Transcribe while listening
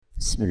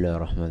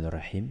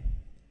Bismillahirrahmanirrahim.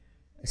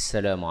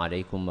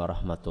 Assalamualaikum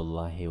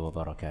warahmatullahi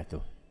wabarakatuh.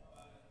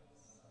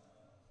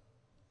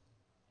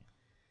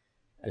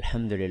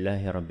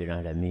 Alhamdulillahi rabbil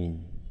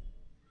alamin.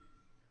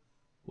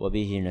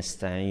 Wabihi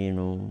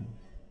nasta'inu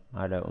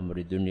ala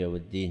umri dunya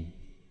waddin.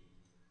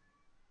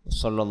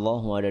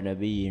 Sallallahu ala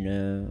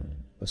nabiyyina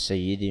wa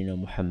sayyidina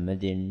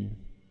Muhammadin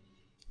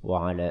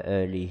wa ala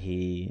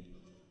alihi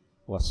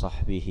wa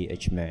sahbihi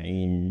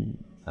ajma'in,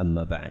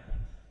 amma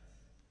ba'd.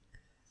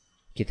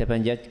 Kita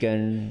panjatkan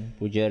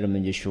puja dan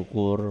puji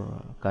syukur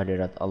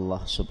kehadirat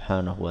Allah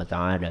Subhanahu wa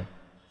taala.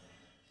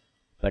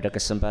 Pada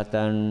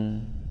kesempatan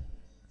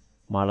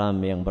malam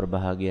yang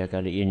berbahagia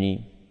kali ini,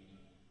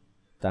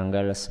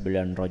 tanggal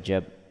 9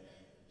 Rajab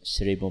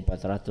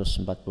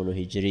 1440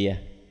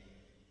 Hijriah,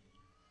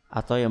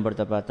 atau yang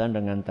bertepatan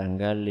dengan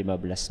tanggal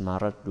 15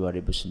 Maret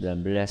 2019,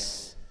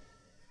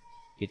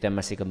 kita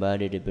masih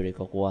kembali diberi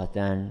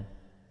kekuatan,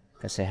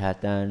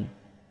 kesehatan,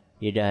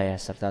 hidayah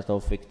serta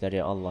taufik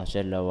dari Allah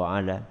Jalla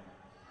wa'ala,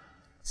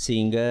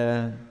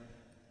 sehingga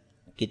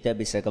kita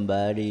bisa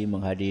kembali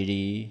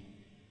menghadiri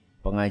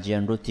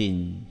pengajian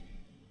rutin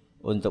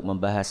untuk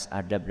membahas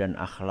adab dan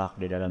akhlak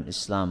di dalam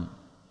Islam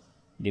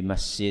di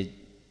Masjid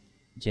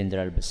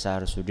Jenderal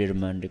Besar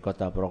Sudirman di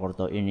kota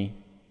Purwokerto ini.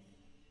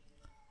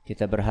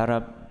 Kita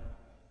berharap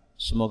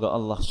semoga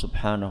Allah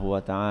Subhanahu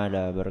wa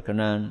ta'ala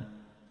berkenan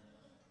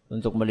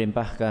untuk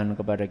melimpahkan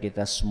kepada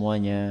kita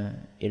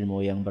semuanya ilmu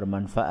yang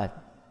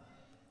bermanfaat,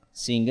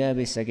 sehingga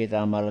bisa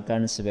kita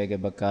amalkan sebagai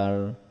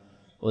bekal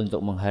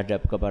untuk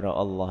menghadap kepada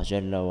Allah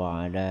Jalla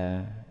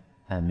wa'ala.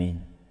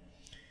 Amin.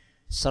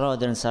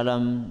 Salawat dan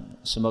salam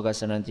semoga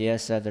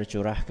senantiasa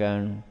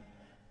tercurahkan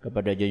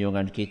kepada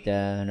junjungan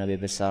kita Nabi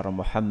besar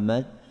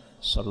Muhammad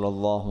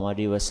sallallahu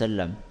alaihi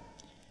wasallam,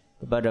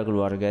 kepada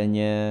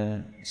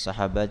keluarganya,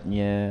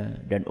 sahabatnya,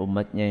 dan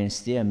umatnya yang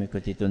setia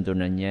mengikuti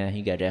tuntunannya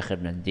hingga di akhir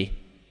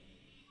nanti.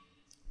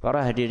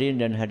 Para hadirin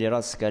dan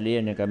hadirat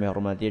sekalian yang kami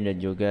hormati, dan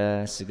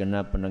juga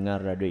segenap pendengar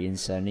Radio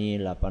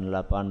Insani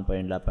 88.8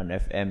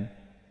 FM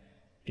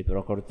di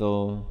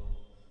Purwokerto,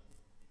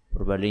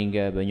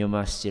 Purbalingga,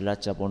 Banyumas,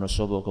 Cilacap,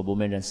 Wonosobo,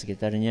 Kebumen dan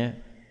sekitarnya,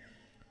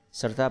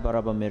 serta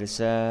para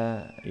pemirsa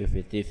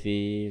UV TV,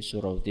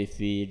 Surau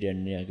TV,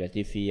 dan Niaga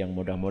TV yang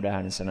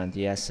mudah-mudahan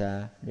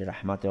senantiasa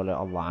dirahmati oleh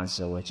Allah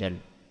Azza wa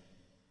Jalla.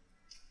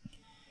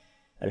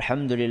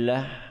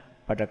 Alhamdulillah,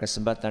 pada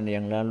kesempatan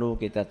yang lalu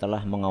kita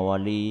telah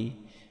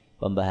mengawali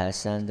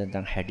pembahasan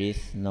tentang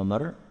hadis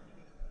nomor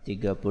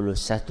 31.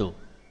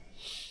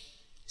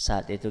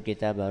 Saat itu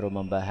kita baru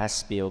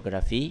membahas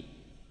biografi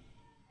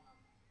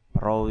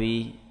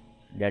perawi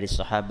dari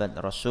sahabat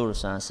Rasul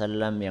SAW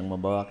yang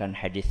membawakan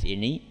hadis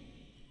ini.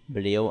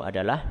 Beliau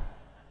adalah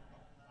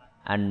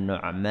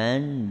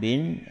An-Nu'man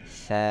bin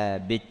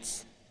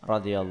Thabit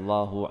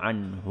radhiyallahu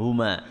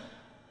anhuma.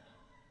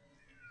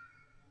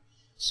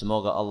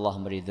 Semoga Allah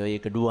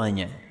meridhai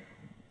keduanya.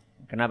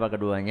 Kenapa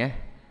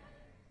keduanya?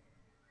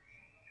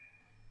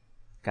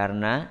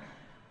 Karena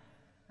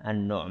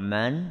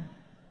An-Nu'man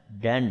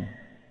dan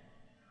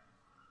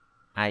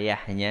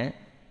ayahnya,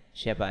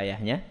 siapa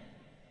ayahnya?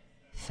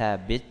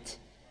 Thabit.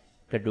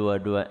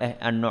 Kedua-dua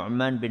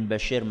An-Nu'man bin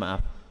Bashir,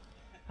 maaf.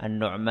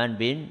 An-Nu'man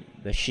bin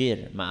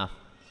Bashir, maaf.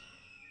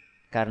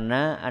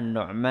 Karena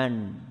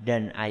An-Nu'man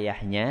dan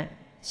ayahnya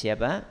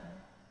siapa?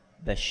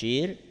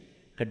 Bashir.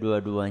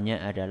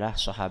 Kedua-duanya adalah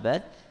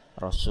sahabat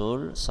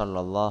Rasul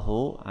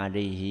sallallahu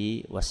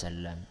alaihi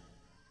wasallam.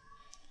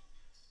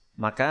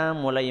 Maka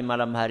mulai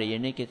malam hari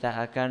ini kita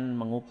akan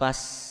mengupas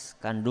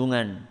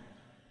kandungan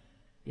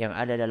yang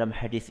ada dalam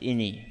hadis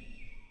ini.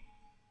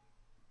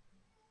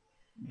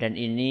 Dan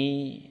ini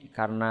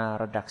karena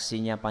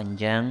redaksinya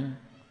panjang,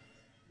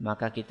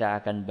 maka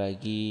kita akan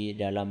bagi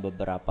dalam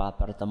beberapa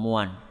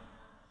pertemuan.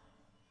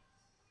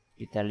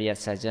 Kita lihat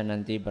saja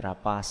nanti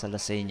berapa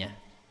selesainya.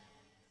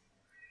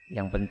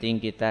 Yang penting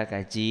kita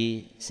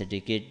kaji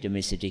sedikit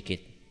demi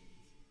sedikit.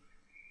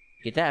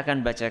 Kita akan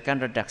bacakan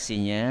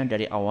redaksinya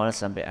dari awal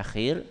sampai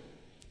akhir.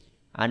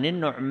 Anin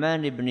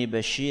Nu'man bin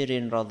Bashir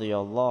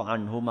radhiyallahu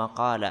anhu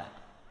maqala.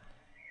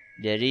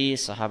 Dari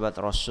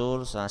sahabat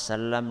Rasul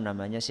SAW,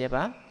 namanya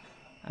siapa?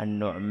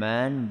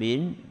 An-Nu'man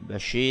bin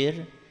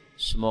Bashir.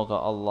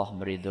 Semoga Allah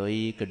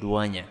meridhai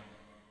keduanya.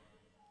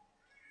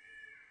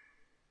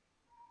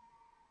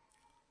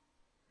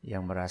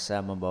 Yang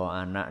merasa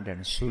membawa anak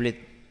dan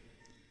sulit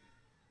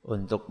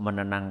untuk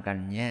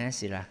menenangkannya,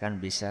 silahkan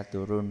bisa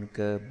turun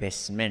ke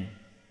basement.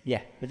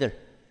 Ya, betul.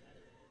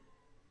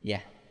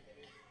 Ya,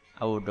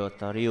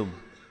 auditorium.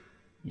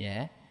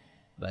 Ya,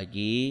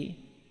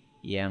 bagi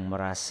yang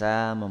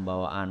merasa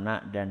membawa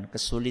anak dan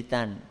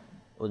kesulitan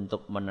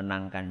untuk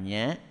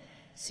menenangkannya,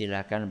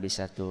 silahkan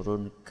bisa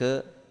turun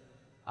ke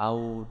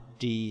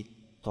auditorium.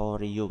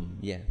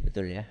 Ya,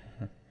 betul ya.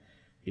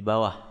 Di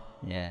bawah.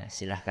 Ya,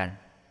 silahkan.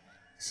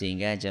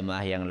 Sehingga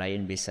jemaah yang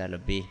lain bisa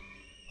lebih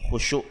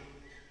khusyuk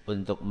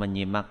untuk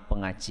menyimak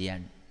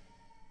pengajian,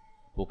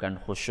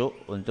 bukan khusyuk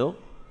untuk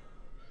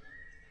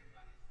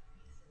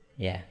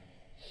ya.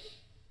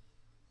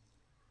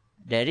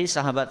 Dari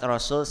sahabat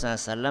Rasul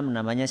SAW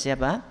namanya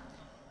siapa?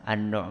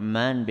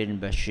 An-Nu'man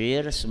bin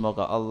Bashir,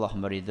 semoga Allah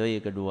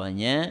meridhai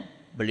keduanya,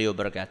 beliau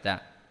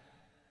berkata,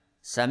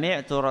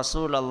 Sami'tu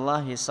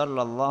Rasulullah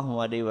sallallahu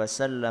alaihi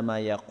wasallam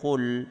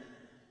yaqul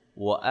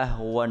wa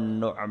ahwa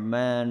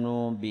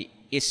an-nu'manu bi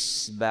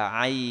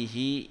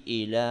isba'aihi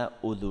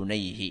ila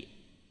udhunaihi.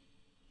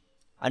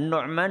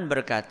 An-Nu'man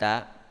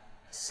berkata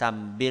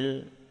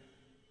sambil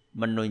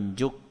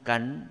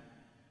menunjukkan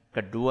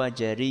kedua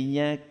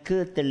jarinya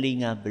ke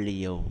telinga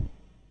beliau.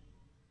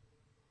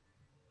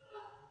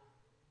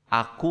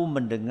 Aku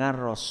mendengar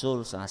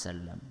Rasul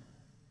SAW.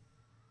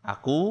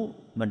 Aku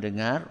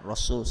mendengar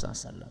Rasul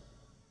SAW.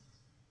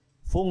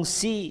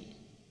 Fungsi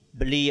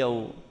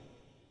beliau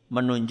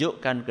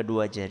menunjukkan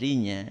kedua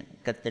jarinya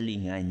ke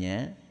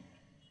telinganya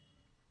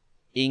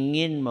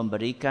ingin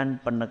memberikan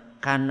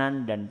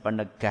penekanan dan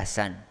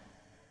penegasan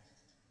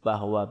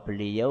bahwa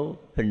beliau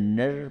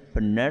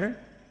benar-benar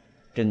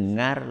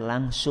dengar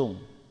langsung.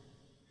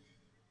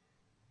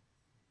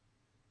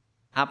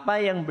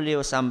 Apa yang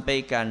beliau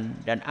sampaikan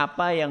dan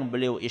apa yang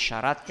beliau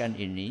isyaratkan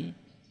ini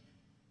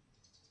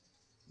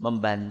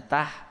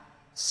membantah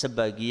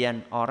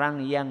sebagian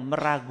orang yang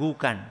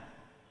meragukan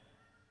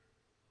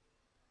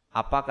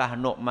apakah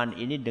Nu'man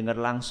ini dengar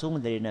langsung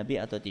dari Nabi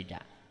atau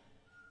tidak.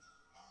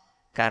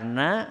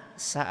 Karena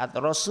saat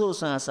Rasul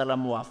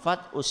SAW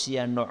wafat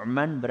usia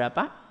Nu'man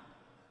berapa?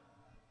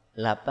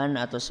 8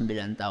 atau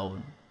 9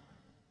 tahun.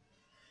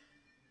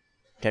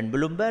 Dan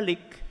belum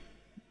balik,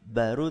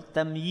 baru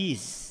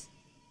tamyiz.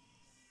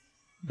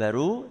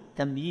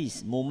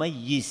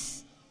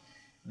 Mumayyiz.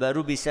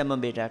 Baru bisa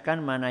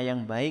membedakan mana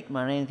yang baik,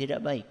 mana yang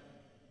tidak baik.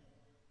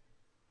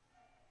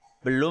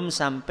 Belum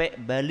sampai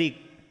balik.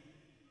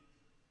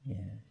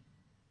 Ya.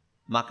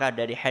 Maka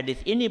dari hadis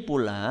ini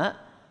pula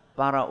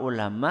para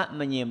ulama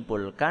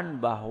menyimpulkan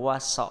bahwa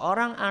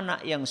seorang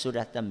anak yang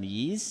sudah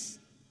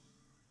tamyiz,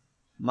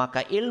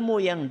 maka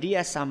ilmu yang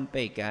dia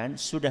sampaikan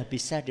sudah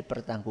bisa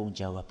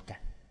dipertanggungjawabkan.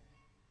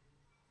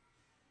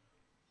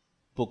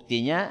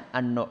 Buktinya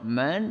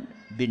An-Nu'man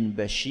bin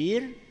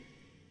Bashir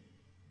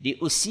di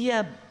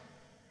usia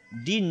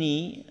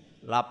dini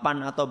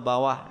 8 atau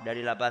bawah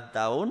dari 8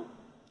 tahun,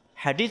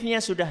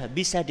 hadisnya sudah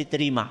bisa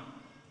diterima.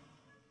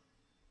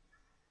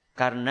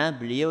 Karena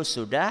beliau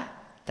sudah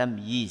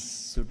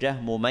tamyiz, sudah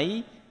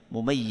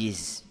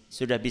mumayyiz,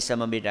 sudah bisa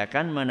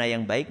membedakan mana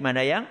yang baik,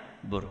 mana yang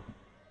buruk.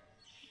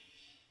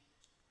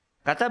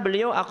 Kata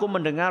beliau, aku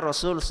mendengar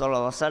Rasul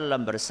sallallahu alaihi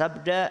wasallam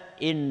bersabda,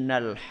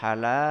 innal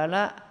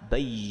halala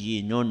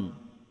bayyinun.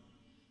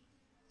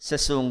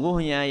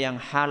 Sesungguhnya yang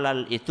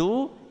halal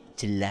itu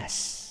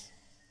jelas.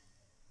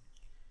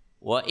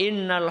 Wa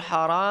innal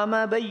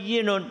harama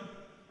bayyinun.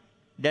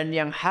 Dan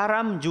yang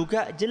haram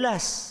juga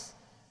jelas.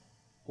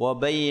 Wa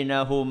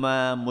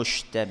bainahuma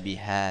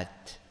mushtabihat.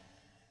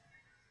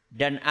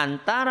 Dan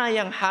antara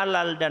yang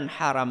halal dan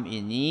haram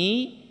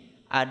ini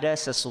ada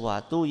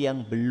sesuatu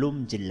yang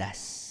belum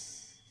jelas.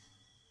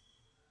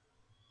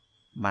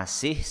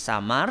 Masih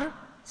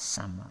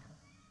samar-samar.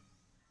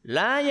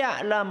 La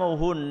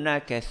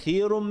ya'lamuhunna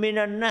katsirun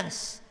minan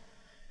nas.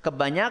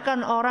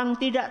 Kebanyakan orang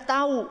tidak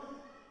tahu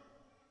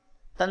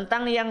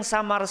tentang yang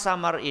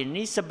samar-samar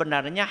ini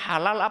sebenarnya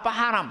halal apa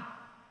haram.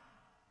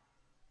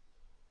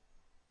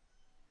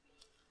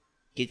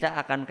 Kita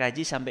akan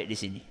kaji sampai di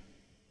sini.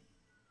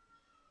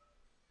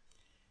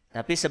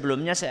 Tapi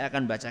sebelumnya saya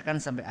akan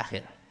bacakan sampai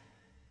akhir.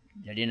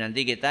 Jadi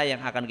nanti kita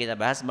yang akan kita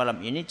bahas malam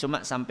ini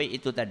cuma sampai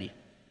itu tadi.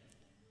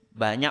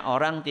 Banyak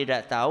orang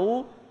tidak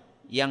tahu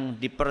yang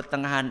di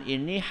pertengahan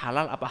ini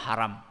halal apa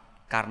haram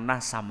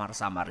karena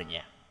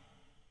samar-samarnya.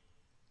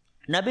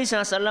 Nabi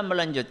SAW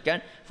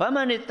melanjutkan,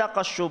 "Faman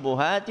ittaqash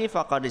syubuhati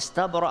faqad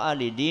istabra'a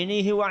li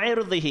dinihi wa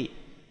 'irdhihi."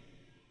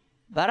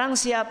 Barang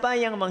siapa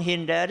yang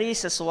menghindari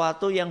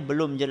sesuatu yang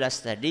belum jelas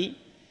tadi,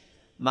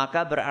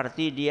 maka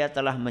berarti dia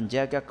telah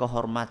menjaga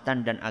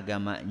kehormatan dan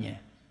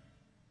agamanya.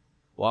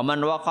 Wa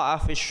man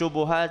waqa'a fis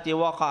syubuhati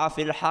waqa'a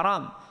fil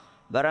haram.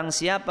 Barang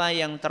siapa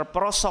yang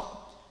terperosok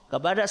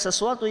kepada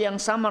sesuatu yang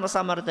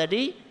samar-samar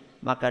tadi,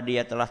 maka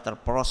dia telah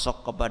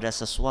terperosok kepada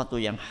sesuatu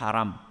yang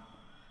haram.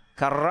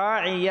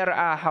 Karra'i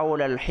yar'a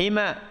haulal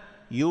hima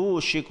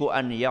yushiku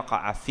an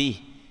yaqa'a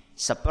fih.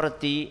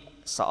 Seperti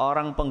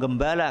seorang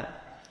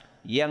penggembala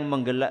yang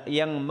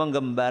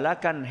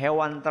menggembalakan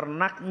hewan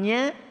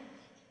ternaknya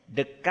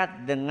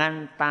dekat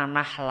dengan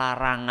tanah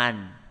larangan.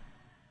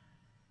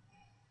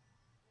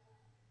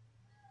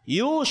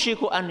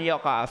 Yushiku an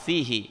yaqa'a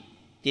fihi.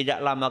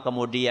 Tidak lama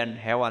kemudian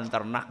hewan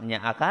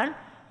ternaknya akan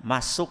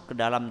masuk ke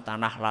dalam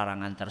tanah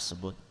larangan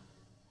tersebut.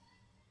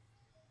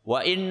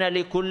 Wa inna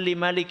likulli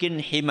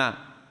malikin hima.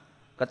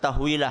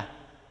 Ketahuilah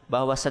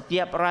bahwa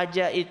setiap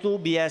raja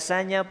itu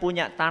biasanya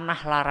punya tanah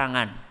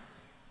larangan.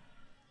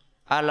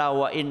 Ala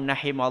wa inna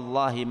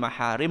himallahi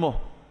maharimuh.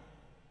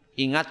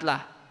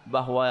 Ingatlah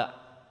bahwa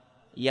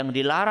yang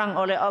dilarang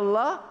oleh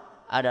Allah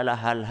adalah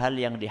hal-hal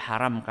yang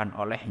diharamkan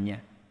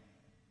olehnya.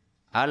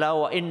 Ala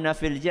wa inna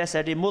fil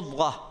jasadi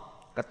mudghah.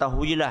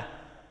 Ketahuilah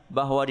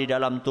bahwa di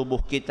dalam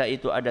tubuh kita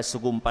itu ada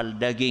segumpal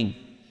daging.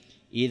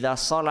 Idza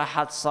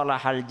salahat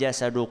salahal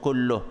jasadu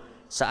kulluh.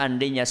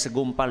 seandainya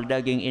segumpal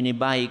daging ini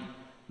baik,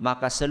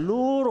 maka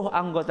seluruh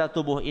anggota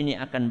tubuh ini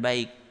akan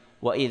baik.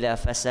 Wa idza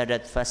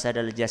fasadat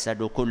fasadal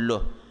jasadu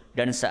kulluh.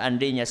 Dan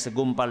seandainya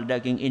segumpal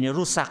daging ini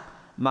rusak,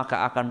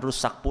 maka akan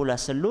rusak pula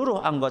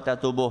seluruh anggota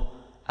tubuh.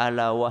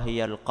 Ala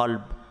wahyal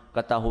qalb.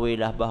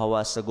 Ketahuilah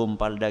bahwa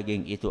segumpal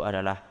daging itu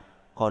adalah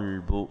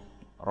qalbu.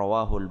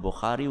 Rawahul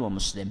Bukhari wa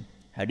Muslim.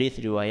 Hadis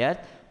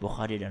riwayat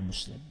Bukhari dan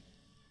Muslim.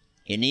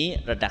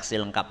 Ini redaksi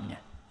lengkapnya.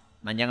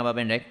 Panjang apa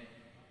pendek?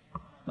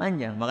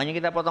 Panjang, makanya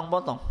kita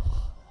potong-potong.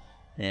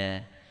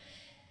 Ya.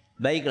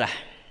 Baiklah.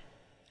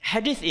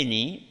 Hadis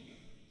ini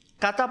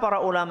kata para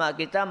ulama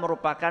kita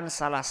merupakan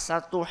salah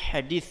satu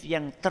hadis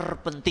yang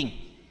terpenting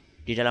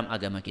di dalam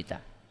agama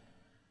kita.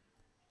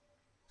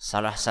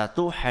 Salah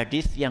satu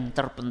hadis yang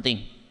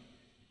terpenting.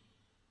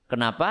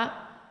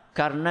 Kenapa?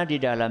 Karena di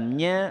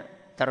dalamnya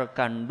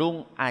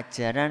terkandung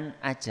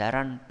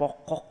ajaran-ajaran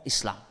pokok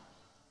Islam.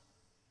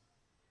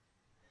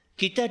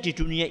 Kita di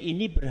dunia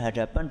ini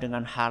berhadapan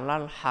dengan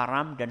halal,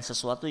 haram, dan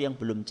sesuatu yang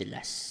belum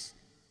jelas.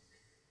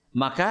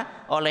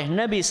 Maka oleh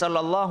Nabi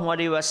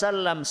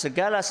SAW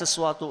segala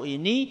sesuatu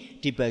ini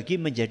dibagi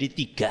menjadi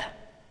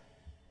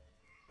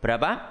 3.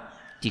 Berapa?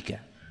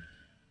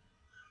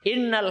 3.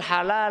 Innal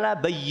halala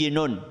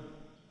bayyinun.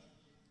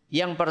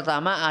 Yang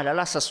pertama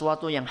adalah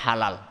sesuatu yang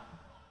halal.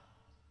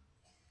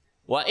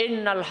 Wa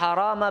innal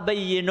harama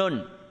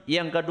bayyinun.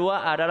 Yang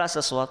kedua adalah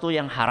sesuatu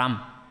yang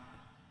haram.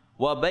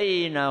 Wa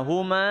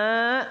bainahuma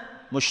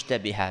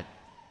mushtabihat.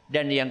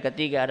 Dan yang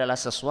ketiga adalah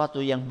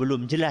sesuatu yang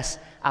belum jelas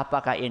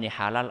apakah ini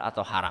halal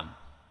atau haram.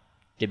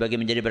 Dibagi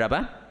menjadi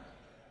berapa?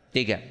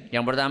 3.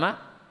 Yang pertama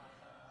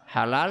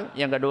halal,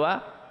 yang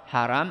kedua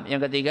haram, yang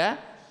ketiga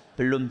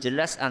belum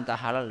jelas antara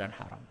halal dan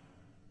haram.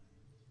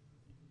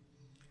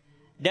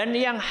 Dan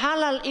yang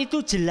halal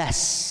itu jelas,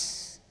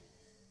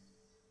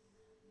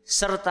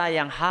 serta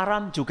yang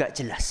haram juga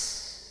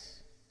jelas.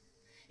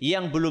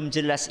 Yang belum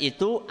jelas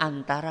itu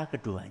antara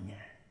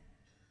keduanya.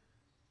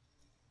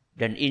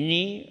 Dan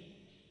ini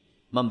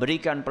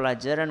memberikan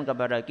pelajaran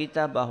kepada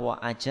kita bahwa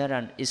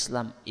ajaran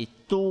Islam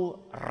itu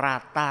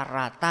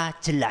rata-rata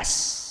jelas.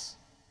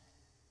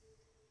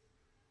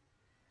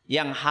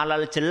 Yang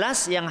halal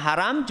jelas, yang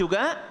haram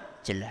juga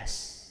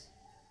jelas.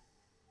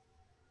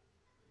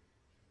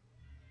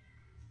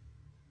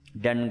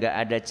 Dan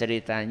gak ada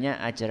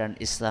ceritanya ajaran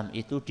Islam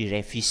itu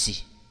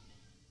direvisi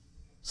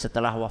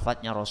setelah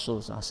wafatnya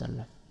Rasul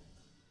SAW.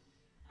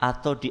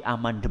 Atau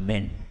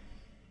diamandemen.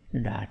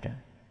 Tidak ada.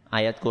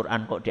 Ayat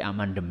Quran kok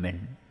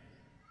diamandemen.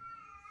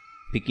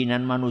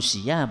 Bikinan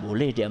manusia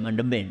boleh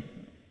diamandemen.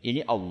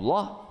 Ini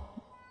Allah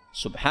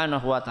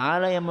Subhanahu wa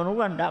ta'ala yang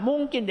menurunkan. Tidak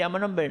mungkin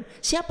diamandemen.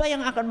 Siapa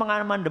yang akan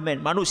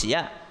mengamandemen?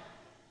 Manusia.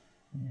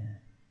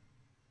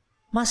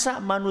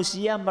 Masa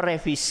manusia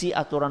merevisi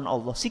aturan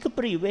Allah? Si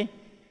kepriwe.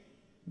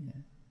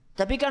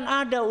 Tapi kan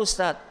ada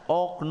Ustadz,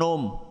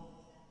 oknum.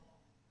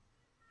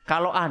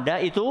 Kalau ada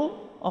itu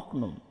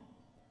oknum.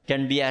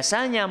 Dan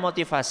biasanya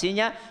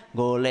motivasinya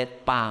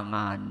golet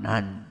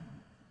panganan.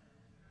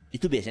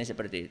 Itu biasanya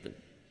seperti itu.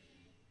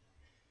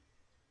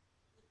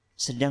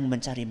 Sedang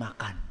mencari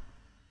makan.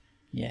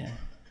 Ya.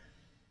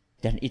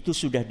 Dan itu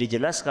sudah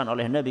dijelaskan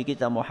oleh Nabi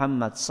kita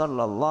Muhammad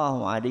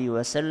sallallahu alaihi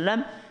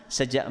wasallam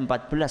sejak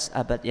 14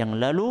 abad yang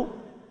lalu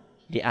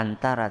di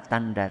antara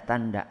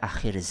tanda-tanda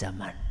akhir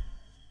zaman.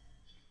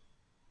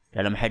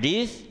 Dalam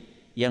hadis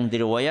yang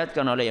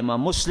diriwayatkan oleh Imam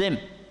Muslim,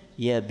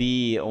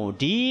 yabi'u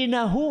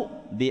dinahu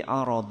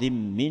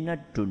bi'aradim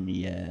minad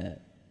dunya.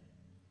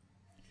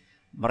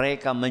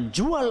 Mereka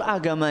menjual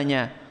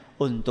agamanya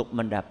untuk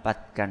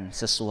mendapatkan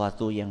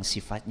sesuatu yang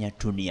sifatnya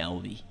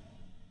duniawi.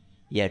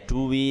 Ya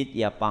duit,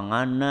 ya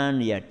panganan,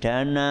 ya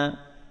dana,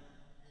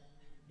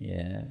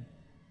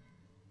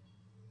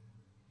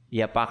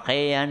 ya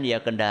pakaian, ya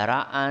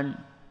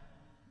kendaraan,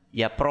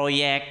 ya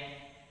proyek.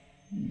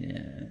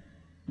 Ya.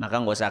 Maka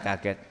nggak usah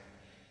kaget.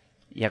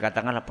 Ya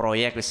katakanlah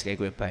proyek wis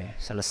kayak gue bae,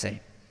 selesai.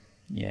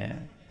 Ya,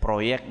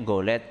 proyek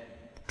golet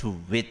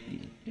duit,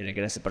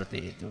 kira-kira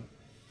seperti itu.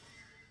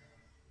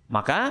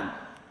 Maka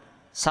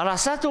salah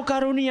satu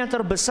karunia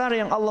terbesar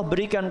yang Allah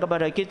berikan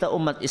kepada kita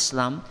umat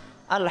Islam,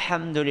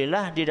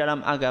 alhamdulillah di dalam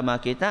agama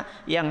kita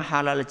yang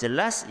halal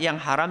jelas, yang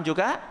haram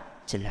juga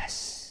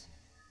jelas.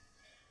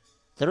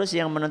 Terus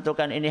yang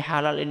menentukan ini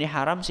halal, ini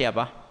haram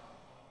siapa?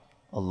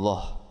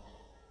 Allah.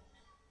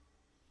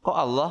 Kok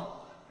Allah?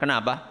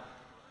 Kenapa?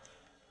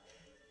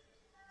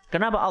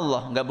 Kenapa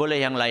Allah? Enggak boleh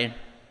yang lain.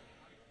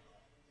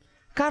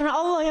 Karena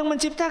Allah yang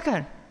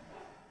menciptakan.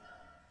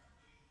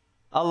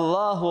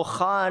 Allahu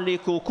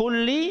khaliqu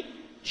kulli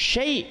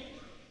syai'.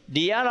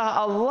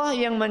 Dialah Allah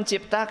yang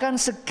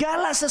menciptakan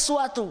segala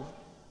sesuatu.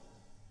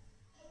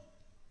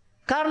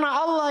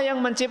 Karena Allah yang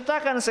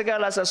menciptakan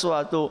segala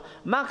sesuatu,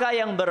 maka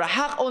yang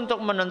berhak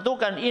untuk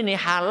menentukan ini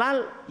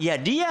halal, ya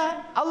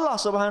Dia, Allah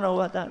Subhanahu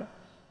wa ta'ala.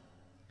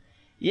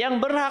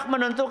 Yang berhak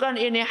menentukan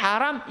ini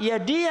haram, ya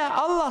Dia,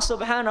 Allah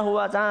Subhanahu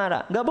wa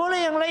ta'ala. Enggak boleh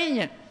yang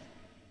lainnya.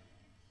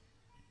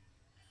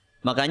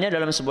 Makanya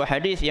dalam sebuah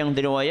hadis yang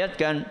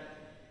diriwayatkan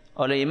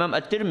oleh Imam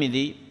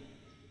At-Tirmidzi,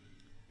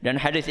 dan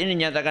hadis ini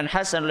dinyatakan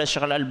hasan oleh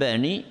Syekh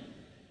Al-Albani,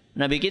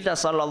 Nabi kita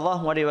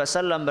sallallahu alaihi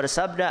wasallam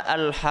bersabda,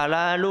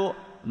 al-halalu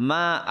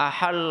ma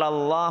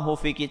ahallallahu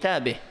fi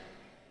kitabih.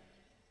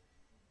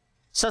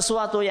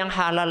 Sesuatu yang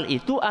halal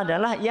itu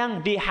adalah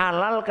yang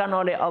dihalalkan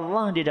oleh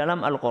Allah di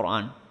dalam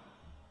Al-Quran.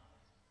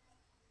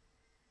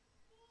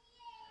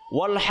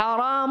 Wal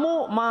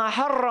haramu ma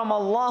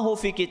harramallahu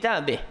fi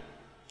kitabih.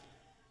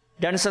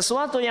 Dan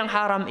sesuatu yang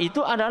haram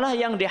itu adalah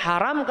yang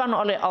diharamkan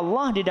oleh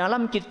Allah di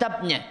dalam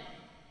kitabnya.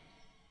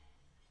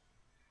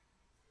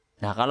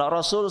 Nah, kalau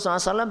Rasul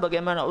SAW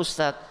bagaimana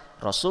Ustaz?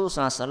 Rasul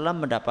SAW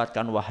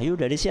mendapatkan wahyu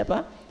dari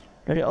siapa?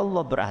 Dari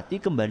Allah. Berarti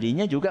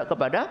kembalinya juga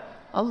kepada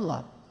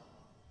Allah.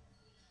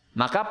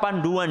 Maka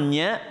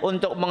panduannya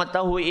untuk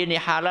mengetahui ini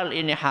halal,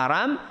 ini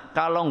haram,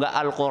 kalau enggak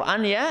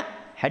Al-Quran ya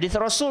hadis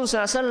Rasul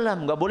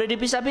SAW, enggak boleh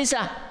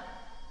dipisah-pisah.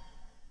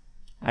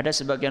 Ada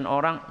sebagian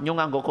orang nyung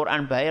nganggo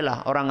Quran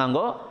baelah, orang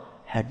nganggo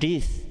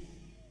hadis.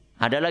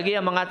 Ada lagi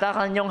yang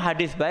mengatakan nyung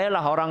hadis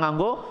baelah, orang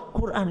nganggo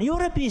Quran. Ya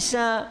ora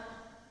bisa.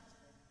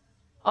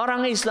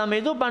 Orang Islam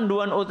itu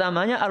panduan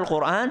utamanya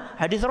Al-Quran,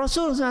 hadis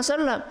Rasul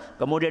SAW.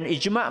 Kemudian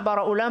ijma'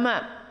 para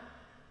ulama.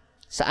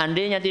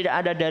 Seandainya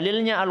tidak ada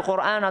dalilnya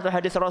Al-Quran atau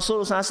hadis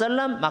Rasul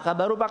SAW, maka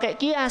baru pakai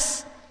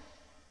kias.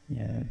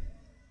 Ya.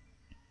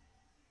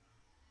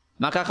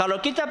 Maka kalau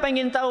kita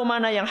pengen tahu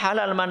mana yang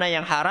halal, mana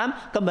yang haram,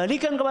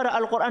 kembalikan kepada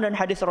Al-Quran dan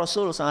hadis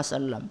Rasul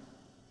SAW.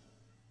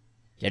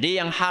 Jadi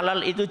yang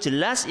halal itu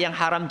jelas, yang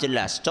haram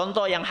jelas.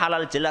 Contoh yang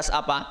halal jelas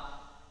apa?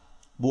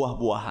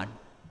 Buah-buahan.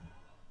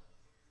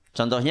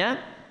 Contohnya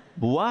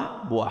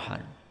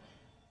buah-buahan.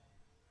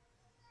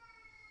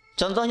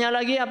 Contohnya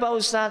lagi apa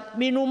Ustaz?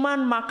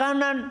 Minuman,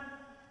 makanan,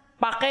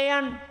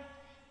 pakaian.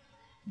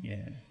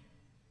 Ya.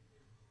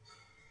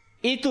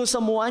 Itu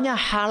semuanya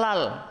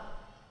halal.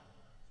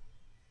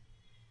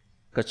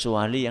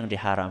 Kecuali yang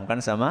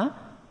diharamkan sama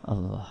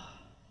Allah.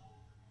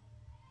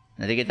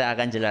 Nanti kita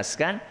akan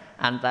jelaskan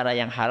antara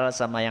yang halal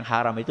sama yang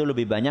haram itu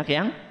lebih banyak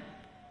yang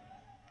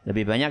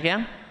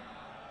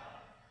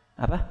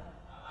apa?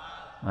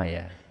 Oh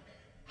ya.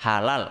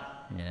 Halal.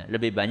 Ya,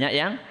 lebih banyak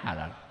yang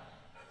halal.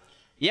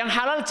 Yang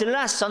halal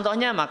jelas,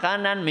 contohnya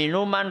makanan,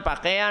 minuman,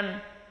 pakaian.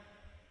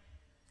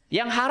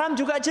 Yang haram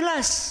juga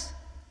jelas.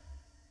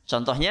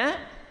 Contohnya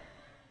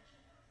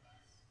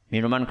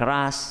minuman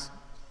keras,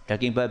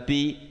 daging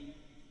babi,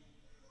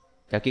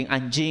 daging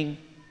anjing,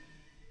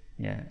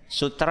 ya,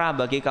 sutra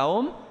bagi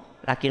kaum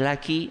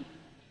laki-laki,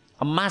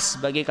 emas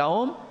bagi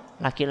kaum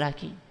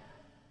laki-laki.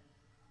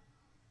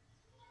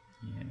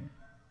 Ya.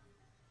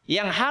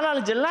 Yang halal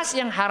jelas,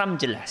 yang haram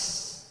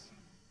jelas.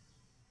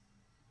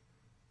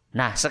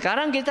 Nah,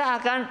 sekarang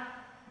kita akan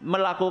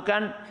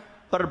melakukan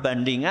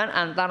perbandingan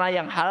antara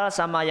yang halal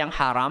sama yang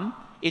haram.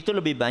 Itu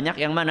lebih banyak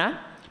yang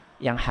mana?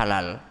 Yang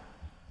halal.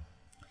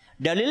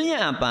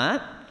 Dalilnya apa?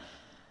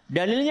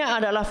 Dalilnya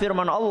adalah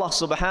firman Allah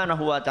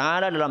Subhanahu wa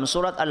taala dalam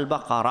surat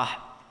Al-Baqarah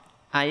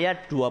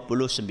ayat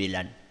 29.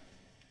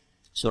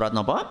 Surat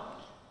apa?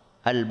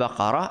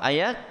 Al-Baqarah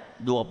ayat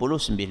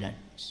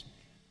 29.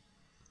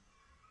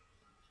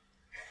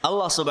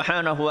 Allah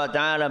Subhanahu wa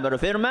taala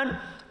berfirman,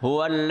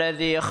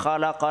 "Huwallazi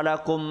khalaqa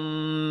lakum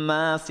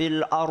ma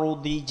fil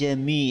ardi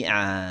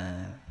jami'a."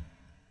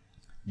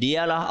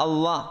 Dialah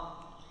Allah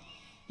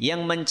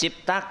yang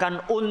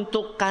menciptakan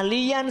untuk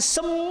kalian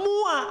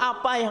semua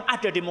apa yang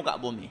ada di muka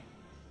bumi.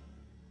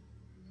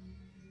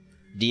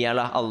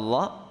 Dialah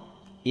Allah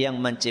yang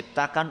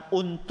menciptakan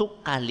untuk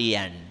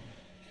kalian.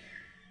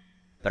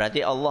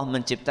 Berarti Allah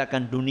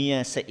menciptakan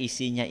dunia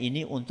seisinya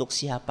ini untuk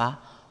siapa?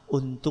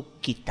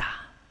 Untuk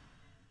kita.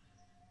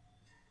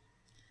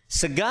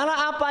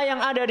 Segala apa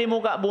yang ada di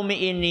muka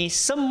bumi ini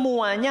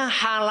semuanya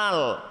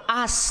halal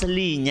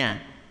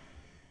aslinya.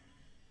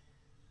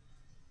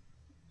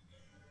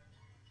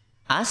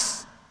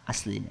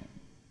 Aslinya.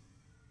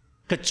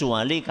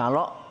 Kecuali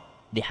kalau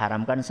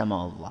diharamkan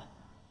sama Allah.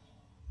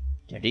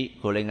 Jadi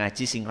boleh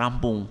ngaji sing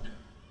rampung.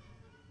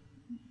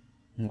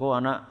 Engko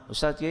anak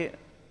Ustaz ki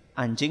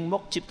anjing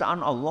mok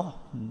ciptaan Allah.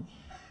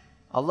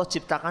 Allah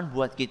ciptakan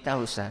buat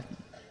kita Ustaz.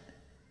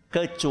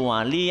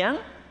 Kecuali yang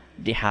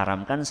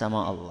diharamkan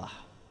sama Allah.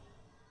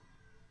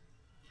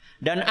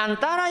 Dan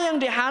antara yang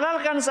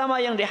dihalalkan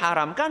sama yang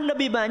diharamkan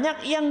lebih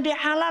banyak yang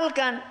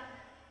dihalalkan.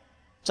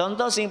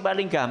 Contoh sing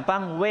paling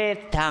gampang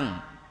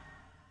wedang.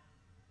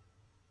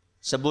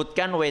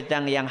 Sebutkan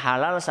wedang yang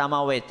halal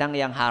sama wedang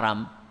yang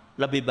haram.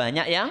 Lebih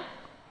banyak yang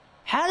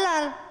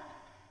halal.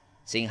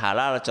 Sing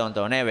halal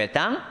contohnya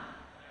wedang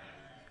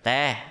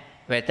teh,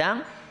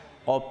 wedang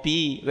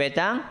kopi,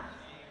 wedang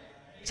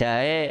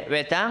jahe,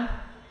 wedang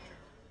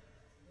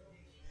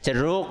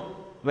jeruk,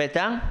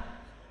 wedang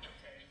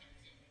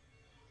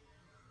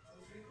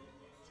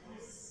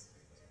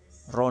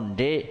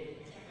ronde.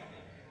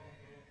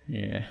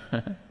 Yeah.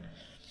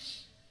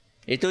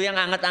 Itu yang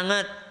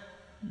anget-anget,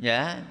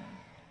 ya.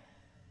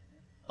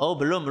 Oh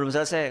belum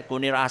selesai.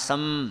 Kunir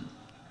asem,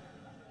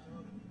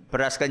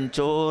 beras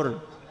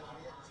kencur,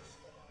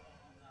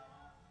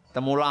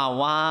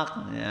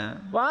 temulawak, ya.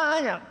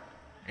 Banyak.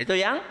 Itu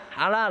yang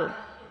halal.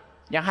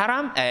 Yang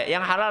haram,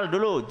 yang halal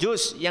dulu,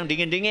 jus yang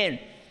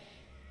dingin-dingin.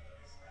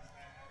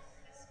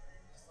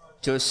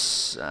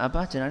 Jus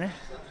apa jenenge?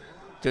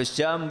 Jus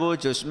jambu,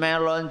 jus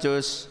melon,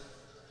 jus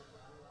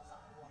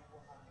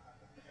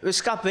wis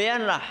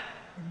kabehan lah.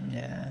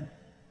 Ya.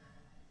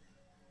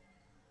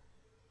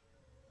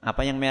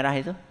 Apa yang merah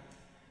itu?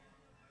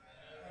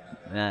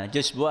 Nah,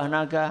 jus buah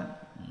naga.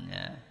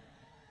 Ya.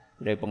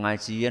 Dari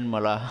pengajian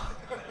malah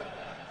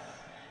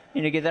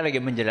ini kita lagi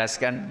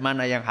menjelaskan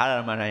mana yang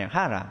halal, mana yang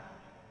haram.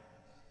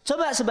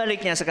 Coba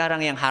sebaliknya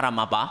sekarang yang haram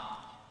apa?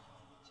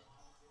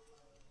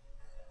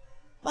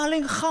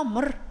 Paling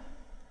khamr.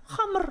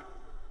 Khamr.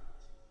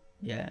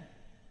 Ya.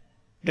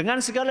 Dengan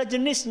segala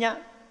jenisnya.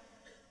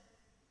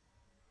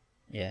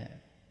 Ya.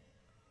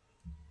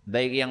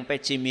 Baik yang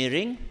peci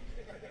miring,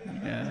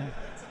 ya,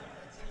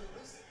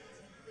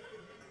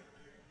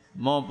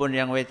 maupun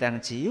yang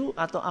wetang ciu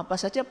atau apa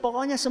saja,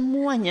 pokoknya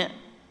semuanya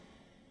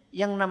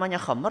yang namanya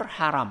khamr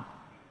haram.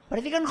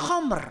 Berarti kan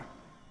khamr.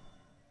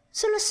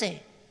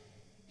 Selesai.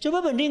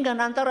 Coba bandingkan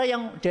antara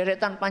yang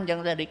deretan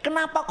panjang tadi.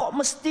 Kenapa kok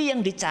mesti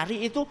yang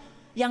dicari itu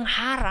yang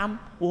haram?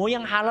 Oh,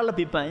 yang halal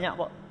lebih banyak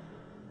kok.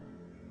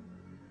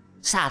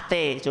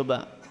 Sate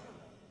coba.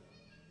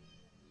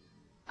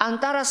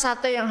 Antara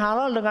sate yang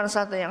halal dengan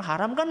sate yang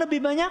haram kan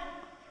lebih banyak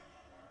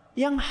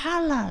yang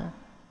halal.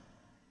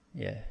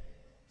 Ya.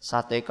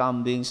 Sate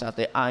kambing,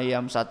 sate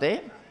ayam,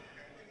 sate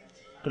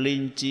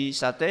kelinci,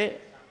 sate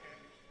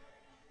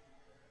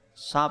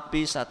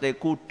sapi, sate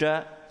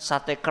kuda,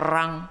 sate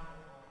kerang,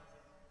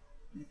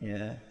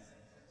 ya,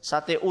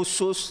 sate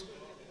usus,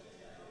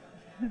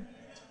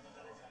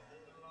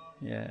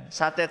 ya,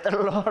 sate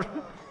telur,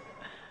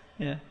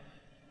 ya.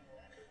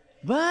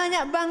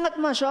 Banyak banget,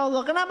 masya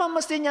Allah. Kenapa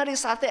mesti nyari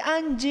sate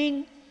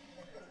anjing?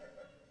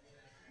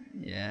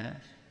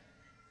 Ya,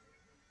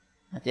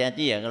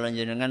 hati-hati ya kalau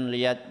jenengan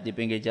lihat di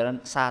pinggir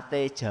jalan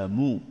sate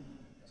jamu,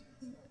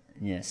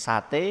 ya,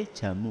 sate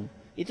jamu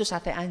itu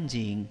sate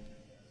anjing.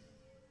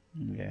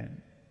 Ya.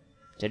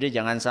 Jadi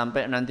jangan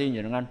sampai nanti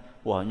jenengan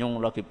wah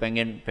nyong lagi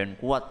pengen ben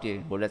kuat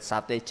ya, boleh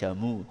sate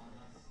jamu.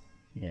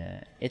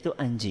 Ya, itu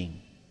anjing.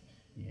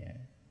 Ya.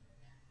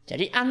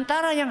 Jadi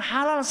antara yang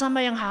halal sama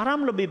yang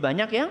haram lebih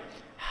banyak yang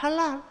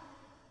halal.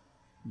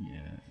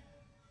 Ya.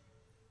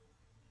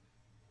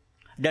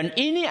 Dan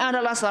ini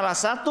adalah salah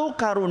satu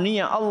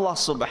karunia Allah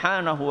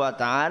Subhanahu wa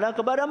taala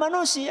kepada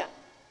manusia.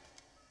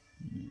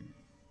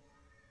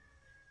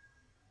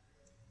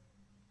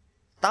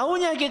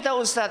 Taunya kita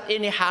Ustadz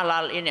ini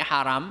halal, ini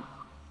haram.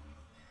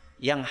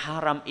 Yang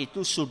haram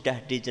itu sudah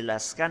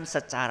dijelaskan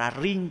secara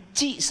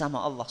rinci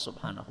sama Allah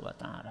Subhanahu wa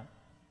taala.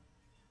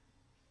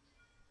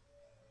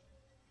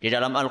 Di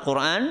dalam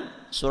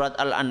Al-Qur'an surat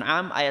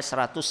Al-An'am ayat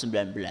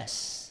 119.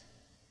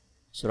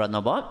 Surat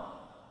apa?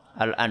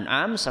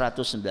 Al-An'am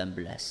 119.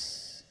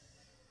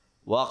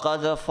 Wa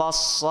qad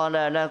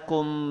fassala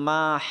lakum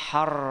ma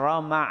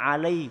harrama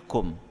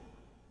 'alaikum.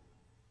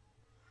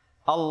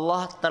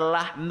 Allah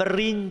telah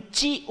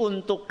merinci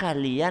untuk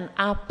kalian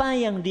apa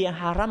yang Dia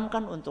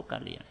haramkan untuk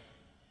kalian.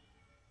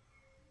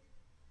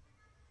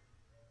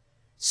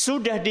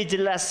 Sudah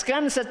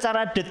dijelaskan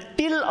secara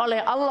detil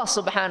oleh Allah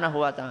Subhanahu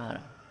wa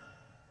taala.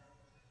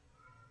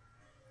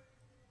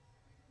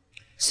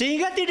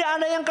 Sehingga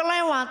tidak ada yang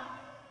kelewat.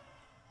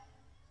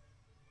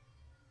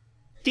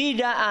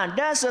 Tidak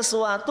ada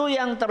sesuatu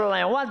yang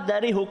terlewat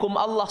dari hukum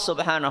Allah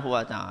Subhanahu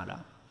wa taala.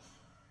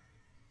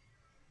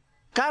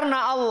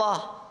 Karena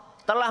Allah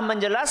telah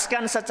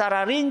menjelaskan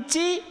secara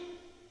rinci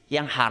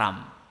yang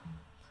haram.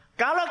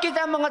 Kalau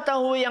kita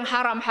mengetahui yang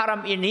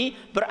haram-haram ini,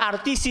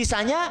 berarti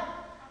sisanya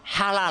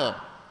halal.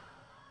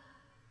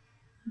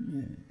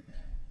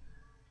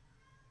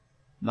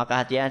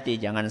 Maka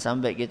hati-hati, jangan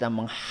sampai kita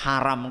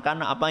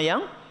mengharamkan apa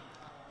yang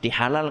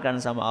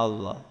dihalalkan sama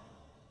Allah.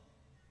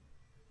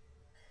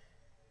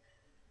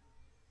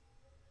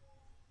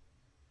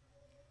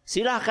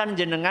 Silahkan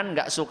jenengan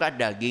nggak suka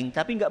daging,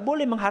 tapi nggak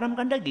boleh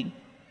mengharamkan daging.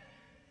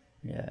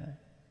 Ya.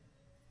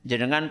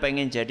 Jenengan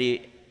pengen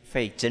jadi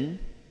vegan,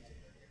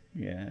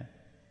 ya,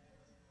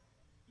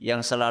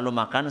 yang selalu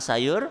makan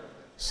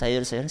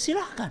sayur-sayuran,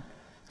 silahkan.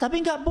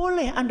 Tapi nggak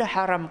boleh Anda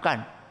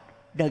haramkan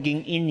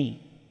daging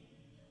ini.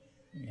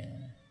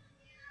 Ya.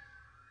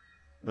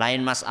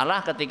 Lain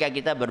masalah ketika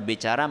kita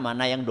berbicara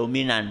mana yang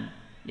dominan,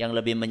 yang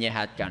lebih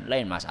menyehatkan,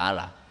 lain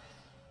masalah.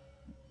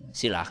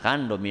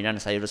 Silahkan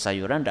dominan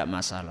sayur-sayuran, tidak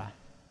masalah.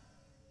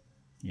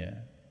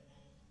 Ya.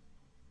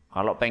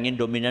 Kalau pengen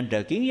dominan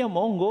daging ya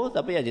monggo,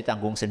 tapi ya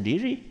ditanggung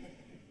sendiri.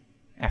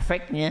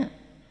 Efeknya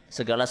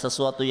segala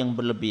sesuatu yang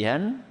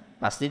berlebihan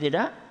pasti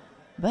tidak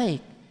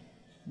baik.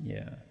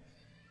 Ya.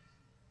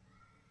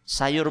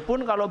 Sayur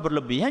pun kalau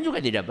berlebihan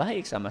juga tidak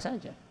baik, sama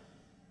saja.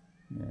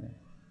 Ya.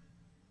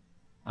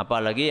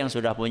 Apalagi yang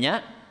sudah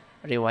punya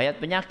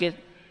riwayat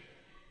penyakit.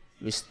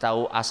 Wis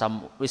tahu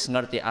asam, wis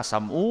ngerti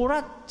asam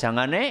urat,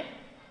 jangane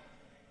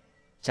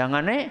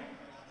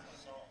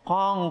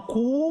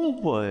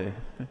kangkung boy.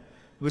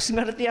 Wis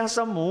ngerti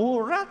asam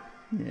urat.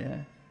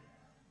 Ya.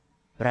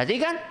 Berarti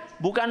kan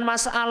bukan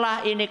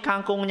masalah ini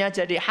kangkungnya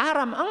jadi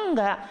haram,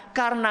 enggak.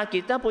 Karena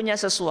kita punya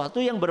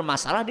sesuatu yang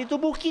bermasalah di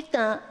tubuh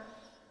kita.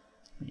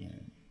 Ya.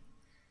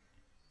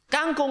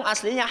 Kangkung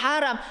aslinya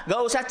haram,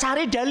 nggak usah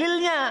cari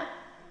dalilnya.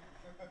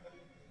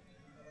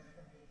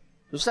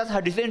 Ustaz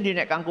hadisnya di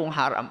nek kangkung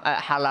haram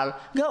halal,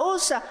 nggak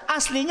usah.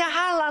 Aslinya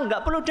halal,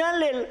 nggak perlu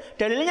dalil.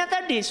 Dalilnya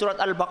tadi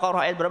surat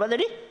Al-Baqarah ayat berapa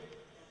tadi?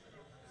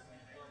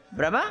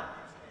 Berapa?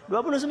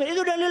 29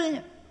 itu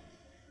dalilnya.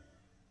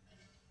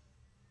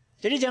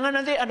 Jadi jangan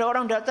nanti ada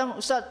orang datang,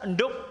 Ustaz,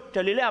 enduk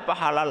dalilnya apa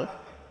halal?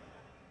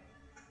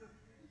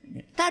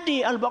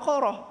 Tadi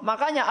Al-Baqarah.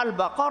 Makanya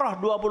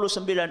Al-Baqarah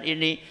 29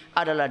 ini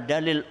adalah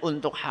dalil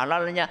untuk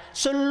halalnya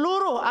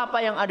seluruh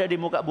apa yang ada di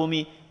muka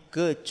bumi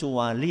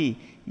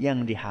kecuali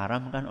yang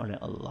diharamkan oleh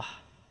Allah.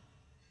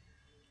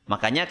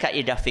 Makanya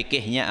kaidah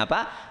fikihnya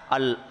apa?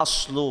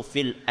 Al-aslu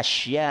fil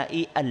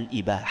asya'i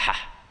al-ibahah.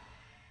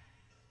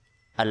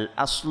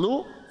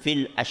 Al-aslu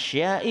fil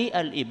asya'i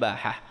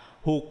al-ibahah.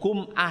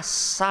 Hukum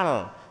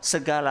asal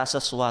segala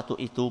sesuatu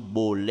itu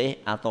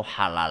boleh atau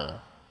halal.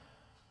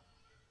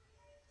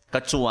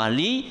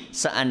 Kecuali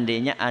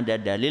seandainya ada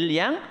dalil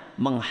yang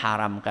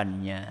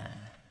mengharamkannya.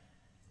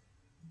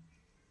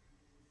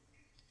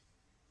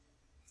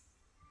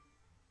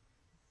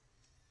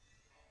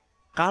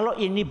 Kalau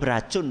ini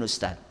beracun,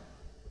 Ustaz.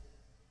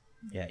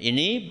 Ya,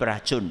 ini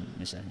beracun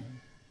misalnya.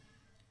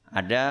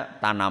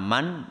 Ada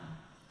tanaman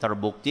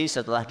terbukti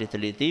setelah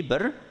diteliti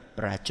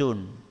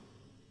beracun.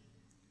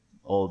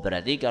 Oh,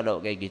 berarti kalau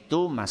kayak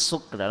gitu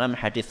masuk ke dalam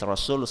hadis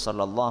Rasul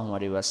sallallahu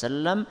alaihi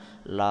wasallam,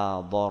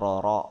 la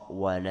darara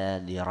wa la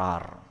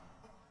dirar.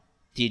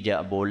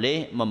 Tidak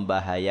boleh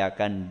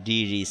membahayakan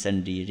diri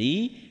sendiri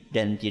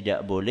dan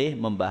tidak boleh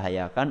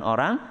membahayakan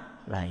orang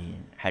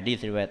lain.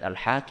 Hadis riwayat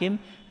Al-Hakim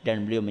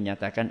dan beliau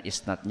menyatakan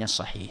isnadnya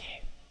sahih.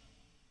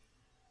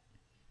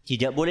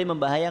 Tidak boleh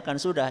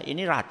membahayakan, sudah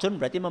ini racun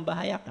berarti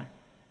membahayakan.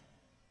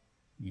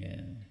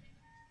 Ya.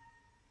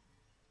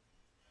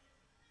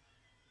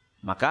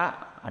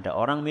 Maka ada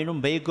orang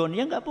minum baygon,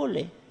 ya nggak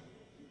boleh.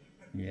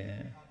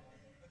 Ya.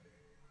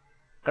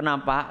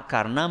 Kenapa?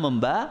 Karena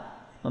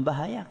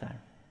membahayakan.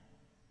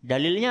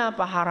 Dalilnya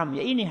apa haram?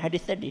 Ya ini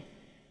hadis tadi.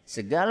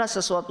 Segala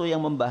sesuatu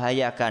yang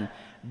membahayakan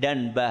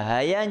dan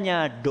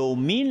bahayanya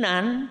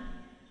dominan.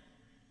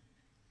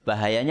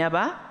 Bahayanya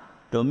apa?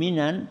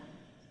 Dominan.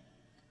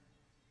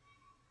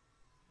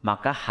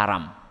 Maka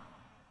haram.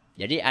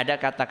 Jadi ada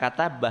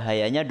kata-kata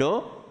bahayanya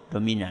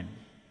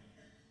dominan.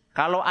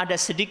 Kalau ada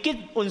sedikit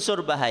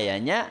unsur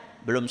bahayanya,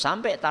 belum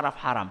sampai taraf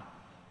haram.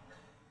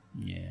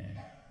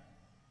 Yeah.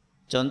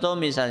 Contoh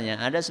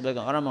misalnya, ada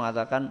sebagian orang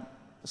mengatakan,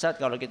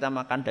 Ustaz kalau kita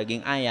makan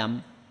daging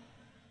ayam,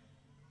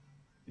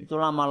 itu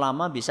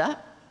lama-lama bisa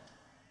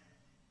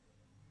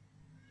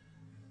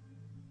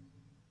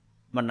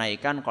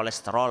menaikkan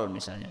kolesterol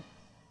misalnya.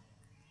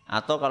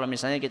 Atau kalau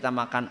misalnya kita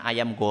makan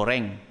ayam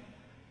goreng,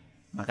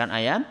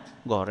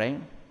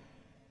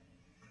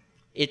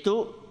 itu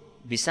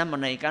bisa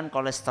menaikkan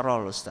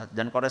kolesterol, Ustaz.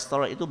 Dan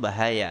kolesterol itu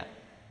bahaya.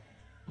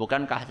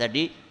 Bukankah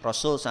tadi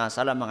Rasul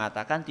SAW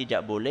mengatakan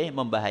tidak boleh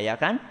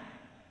membahayakan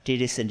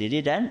diri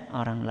sendiri dan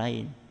orang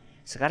lain.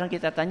 Sekarang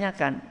kita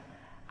tanyakan,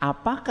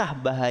 apakah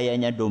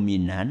bahayanya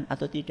dominan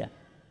atau tidak?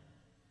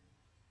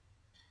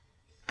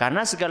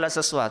 Karena segala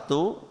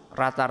sesuatu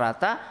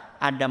rata-rata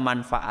ada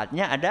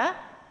manfaatnya, ada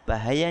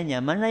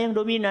bahayanya. Mana yang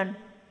dominan?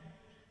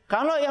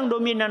 Kalau yang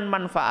dominan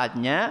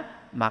manfaatnya,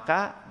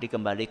 maka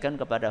dikembalikan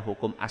kepada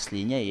hukum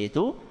aslinya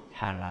yaitu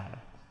halal.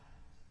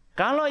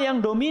 Kalau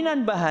yang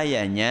dominan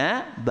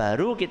bahayanya,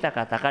 baru kita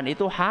katakan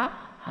itu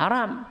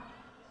haram.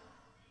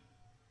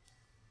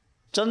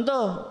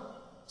 Contoh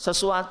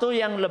sesuatu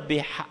yang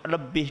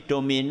lebih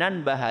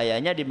dominan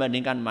bahayanya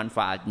dibandingkan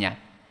manfaatnya.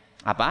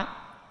 Apa?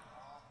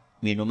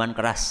 Minuman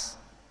keras.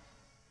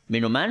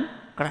 Minuman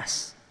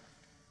keras.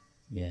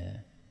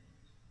 Ya.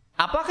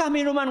 Apakah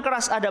minuman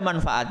keras ada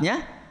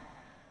manfaatnya?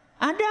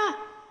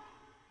 Ada.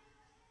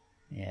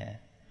 Ya.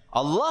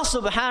 Allah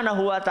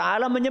Subhanahu wa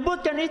taala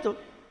menyebutkan itu.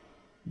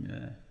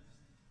 Ya.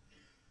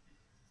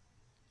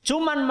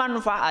 Cuman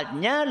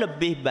manfaatnya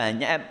lebih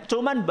banyak,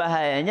 cuman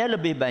bahayanya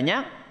lebih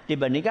banyak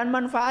dibandingkan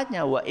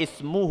manfaatnya. Wa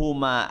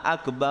itsmuhuma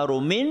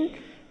akbaru min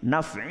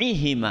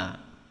naf'ihima.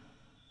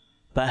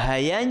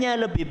 Bahayanya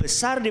lebih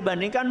besar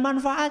dibandingkan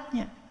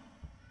manfaatnya.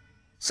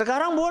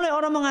 Sekarang boleh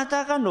orang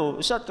mengatakan, loh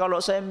Ustaz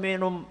kalau saya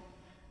minum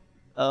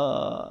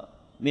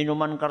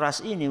minuman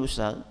keras ini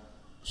Ustaz,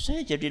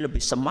 saya jadi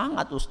lebih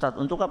semangat Ustaz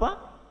untuk apa?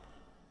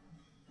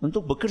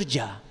 Untuk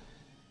bekerja.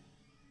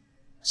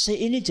 Saya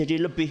ini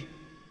jadi lebih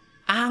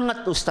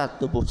hangat Ustaz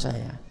tubuh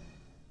saya.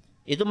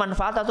 Itu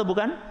manfaat atau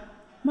bukan?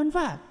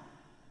 Manfaat.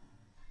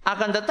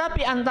 Akan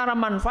tetapi antara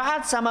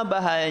manfaat sama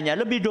bahayanya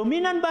lebih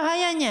dominan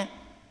bahayanya.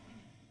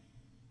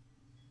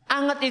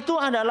 Hangat itu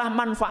adalah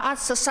manfaat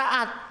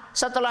sesaat.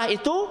 Setelah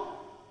itu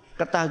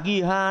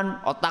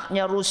ketagihan,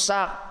 otaknya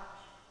rusak,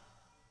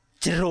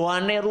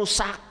 jeroannya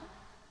rusak.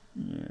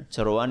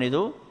 Jeroan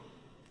itu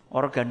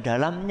organ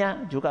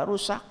dalamnya juga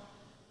rusak.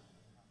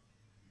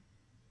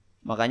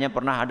 Makanya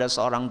pernah ada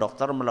seorang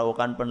dokter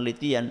melakukan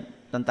penelitian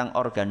tentang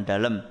organ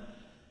dalam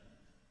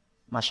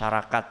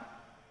masyarakat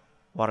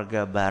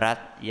warga barat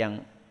yang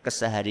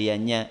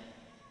kesehariannya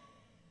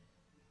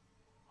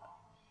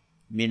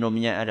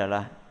minumnya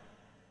adalah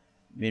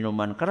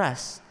minuman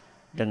keras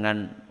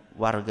dengan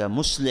warga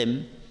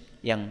muslim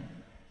yang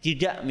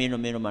tidak minum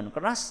minuman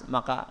keras,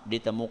 maka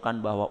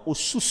ditemukan bahwa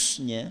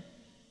ususnya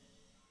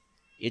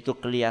itu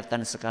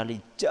kelihatan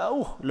sekali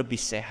jauh lebih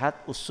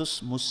sehat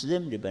usus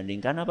muslim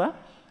dibandingkan apa?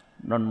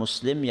 Non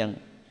muslim yang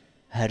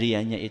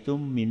hariannya itu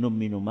minum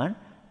minuman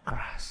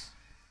keras.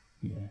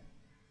 Ya.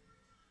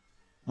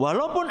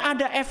 Walaupun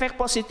ada efek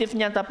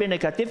positifnya tapi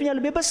negatifnya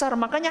lebih besar,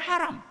 makanya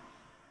haram.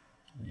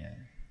 Ya.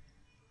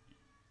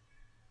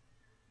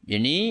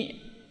 Ini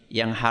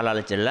yang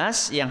halal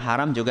jelas, yang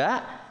haram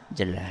juga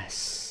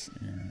jelas.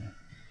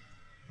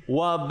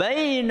 Wa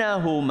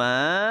bainahuma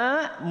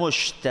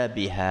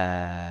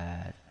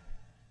mushtabihat.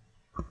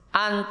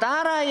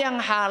 Antara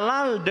yang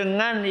halal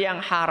dengan yang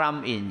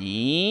haram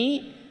ini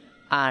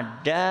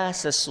ada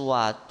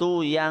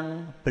sesuatu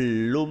yang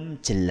belum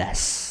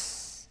jelas.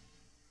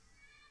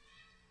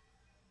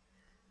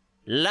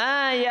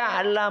 La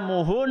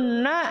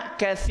ya'lamuhunna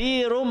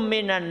katsirum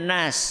minan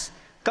nas.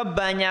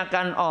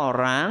 Kebanyakan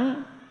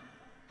orang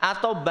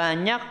atau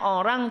banyak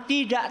orang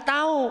tidak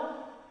tahu.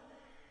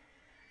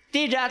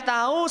 Tidak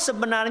tahu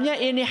sebenarnya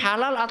ini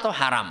halal atau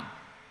haram.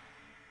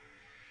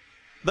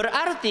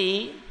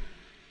 Berarti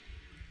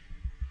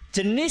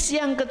jenis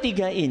yang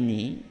ketiga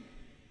ini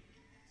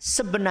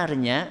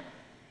sebenarnya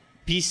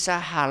bisa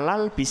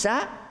halal,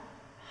 bisa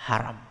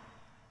haram.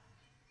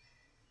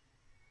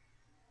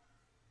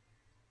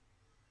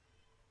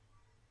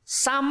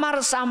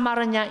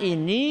 Samar-samarnya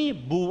ini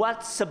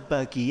buat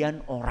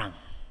sebagian orang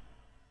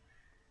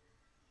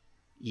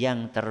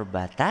yang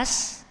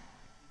terbatas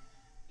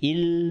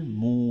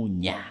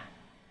ilmunya.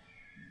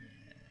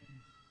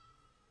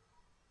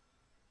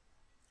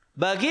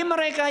 Bagi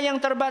mereka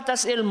yang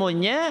terbatas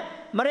ilmunya,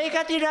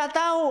 mereka tidak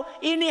tahu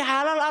ini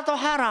halal atau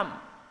haram.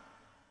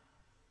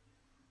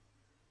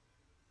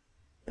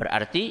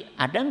 Berarti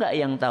ada nggak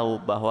yang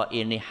tahu bahwa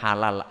ini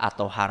halal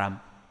atau haram?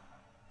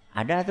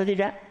 Ada atau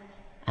tidak?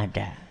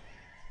 Ada.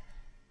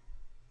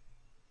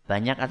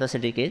 Banyak atau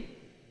sedikit?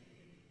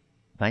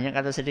 Banyak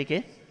atau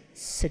sedikit?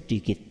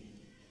 Sedikit.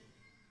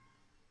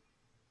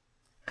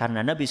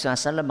 Karena Nabi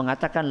SAW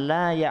mengatakan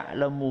la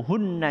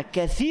ya'lamuhunna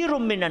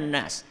katsirum minan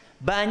nas.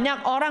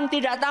 Banyak orang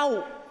tidak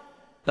tahu.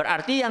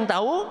 Berarti yang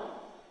tahu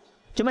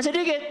cuma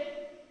sedikit.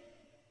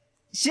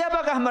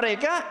 Siapakah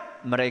mereka?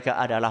 Mereka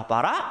adalah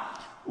para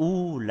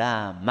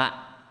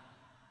ulama.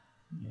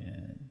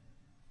 Ya.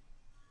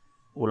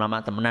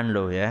 Ulama temenan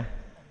loh ya.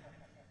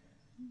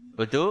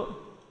 Betul?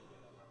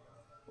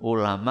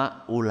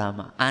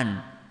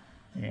 Ulama-ulamaan.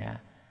 Ya.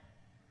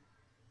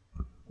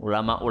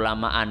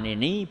 Ulama-ulamaan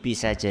ini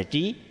bisa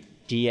jadi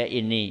dia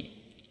ini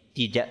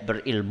tidak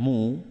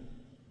berilmu,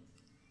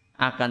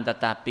 akan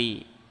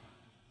tetapi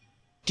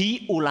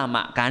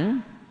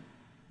diulamakan,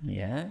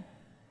 ya.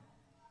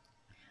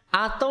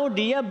 Atau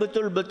dia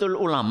betul-betul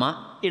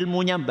ulama,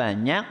 ilmunya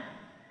banyak,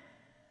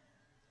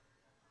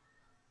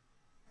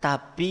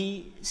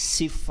 tapi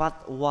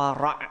sifat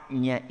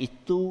waraknya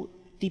itu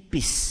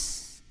tipis.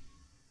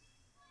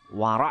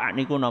 Warak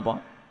niku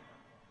napa?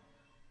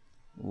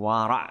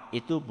 Warak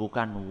itu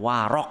bukan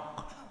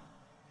warok.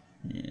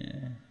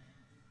 Ya.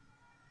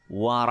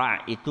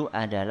 Warak itu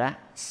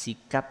adalah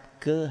sikap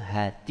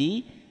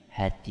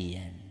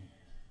kehati-hatian.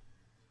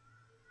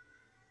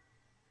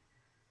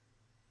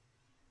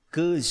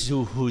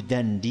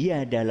 Kezuhudan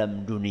dia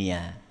dalam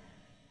dunia.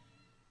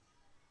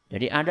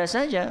 Jadi ada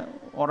saja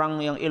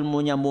orang yang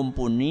ilmunya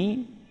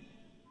mumpuni,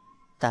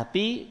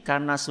 tapi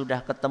karena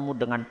sudah ketemu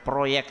dengan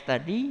proyek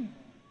tadi,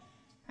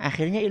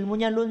 akhirnya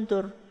ilmunya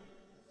luntur.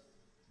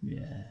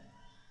 Ya.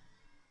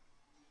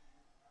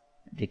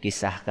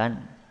 Dikisahkan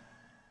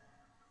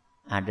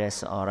ada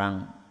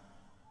seorang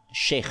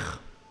syekh.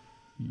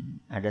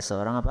 Ada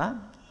seorang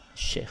apa?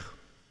 Syekh.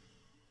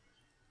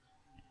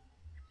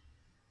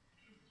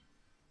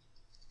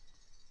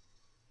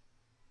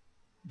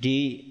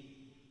 Di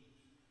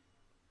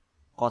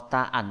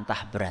kota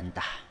antah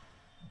berantah.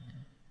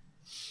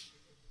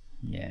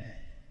 Ya.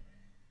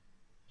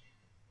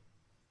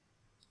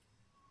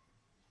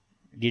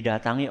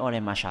 Didatangi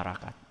oleh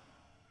masyarakat.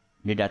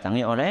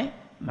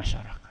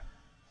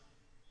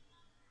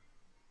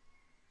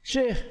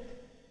 Syekh,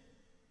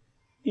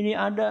 ini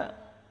ada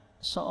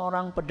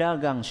seorang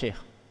pedagang, Syekh.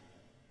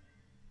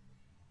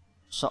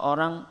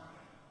 Seorang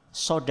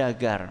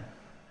saudagar.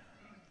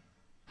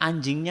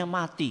 Anjingnya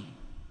mati.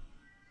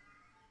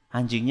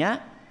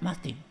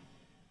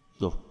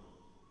 Tuh,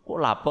 kok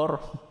lapor?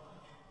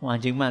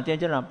 Anjing mati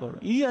aja lapor.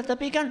 Iya,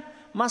 tapi kan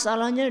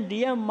masalahnya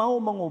dia mau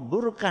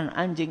menguburkan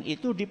anjing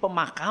itu di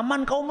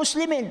pemakaman kaum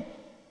muslimin.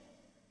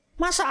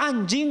 Masa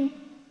anjing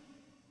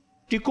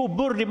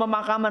dikubur di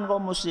pemakaman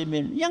kaum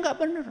muslimin? Ya enggak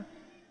benar.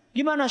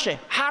 Gimana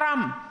Syekh?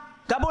 Haram.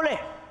 Enggak boleh.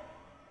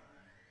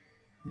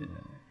 Ya.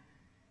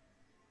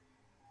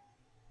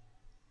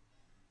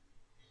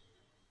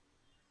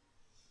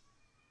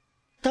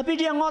 Tapi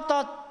dia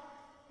ngotot.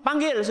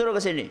 Panggil, suruh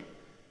ke sini.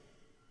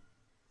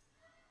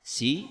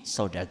 Si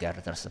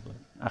saudagar tersebut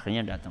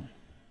akhirnya datang.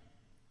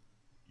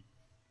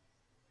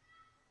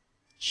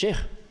 Syekh,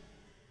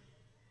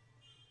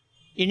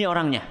 ini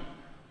orangnya.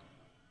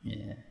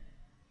 Ya.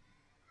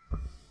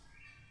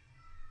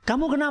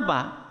 Kamu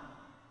kenapa?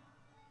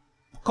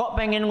 Kok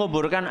pengen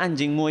nguburkan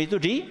anjingmu itu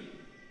di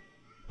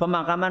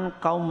pemakaman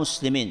kaum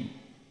muslimin?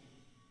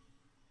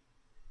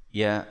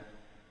 Ya,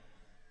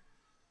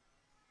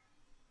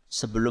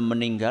 sebelum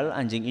meninggal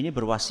anjing ini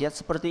berwasiat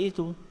seperti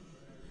itu.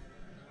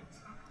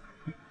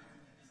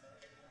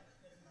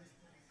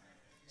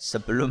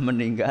 Sebelum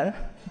meninggal,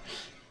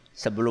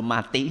 sebelum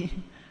mati,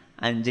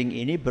 anjing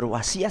ini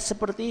berwasiat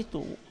seperti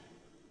itu.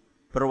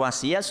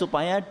 Berwasiat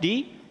supaya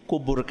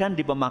dikuburkan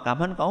di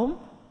pemakaman kaum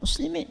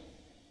muslimin.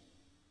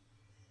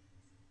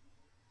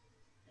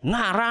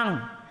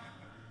 Ngarang.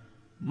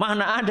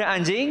 Mana ada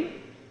anjing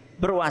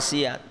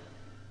berwasiat?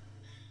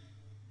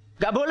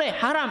 Gak boleh,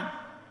 haram.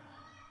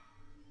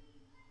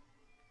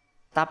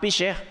 Tapi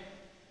Syekh,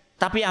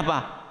 tapi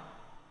apa?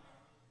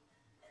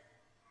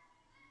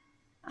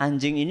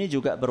 Anjing ini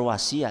juga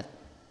berwasiat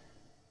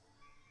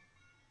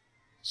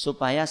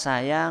supaya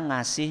saya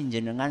ngasih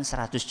jenengan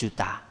 100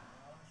 juta.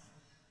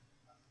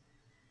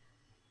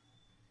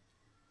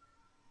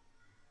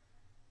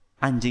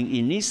 Anjing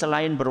ini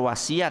selain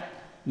berwasiat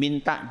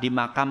minta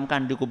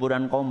dimakamkan di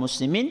kuburan kaum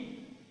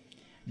muslimin,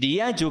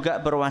 dia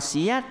juga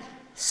berwasiat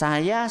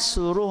saya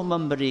suruh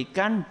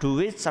memberikan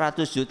duit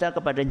 100 juta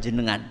kepada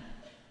jenengan.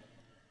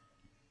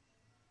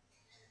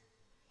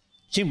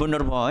 Sing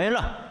bener bae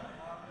lah.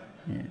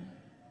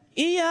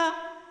 Iya.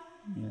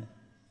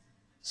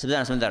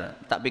 Sebentar,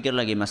 tak pikir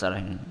lagi masalah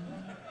ini.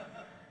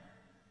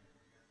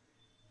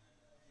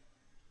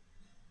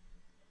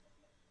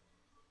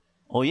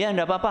 Oh iya,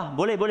 enggak apa-apa,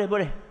 boleh.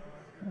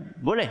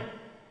 Boleh.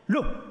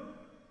 Loh,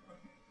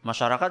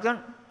 masyarakat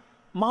kan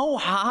mau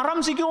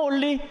haram sih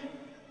oleh.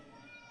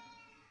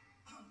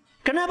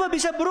 Kenapa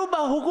bisa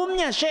berubah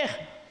hukumnya, Syekh?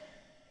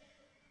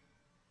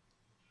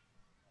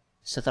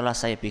 Setelah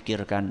saya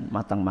pikirkan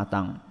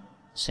matang-matang,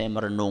 saya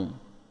merenung.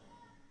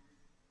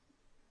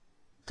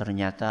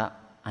 Ternyata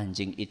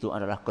anjing itu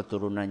adalah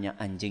keturunannya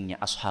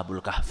anjingnya Ashabul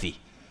Kahfi.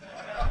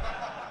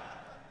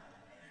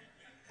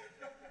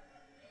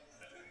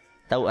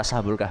 Tahu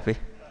Ashabul Kahfi?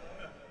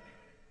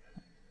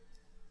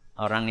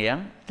 Orang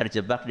yang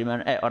terjebak di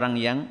mana? Orang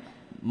yang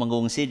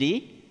mengungsi di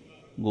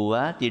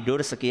gua,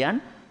 tidur sekian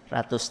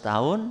ratus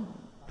tahun,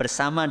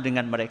 bersama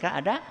dengan mereka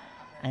ada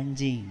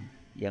anjing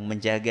yang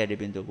menjaga di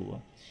pintu gua.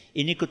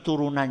 Ini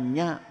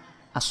keturunannya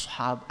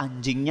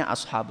anjingnya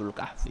Ashabul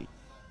Kahfi.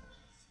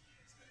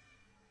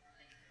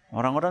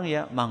 Orang-orang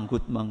ya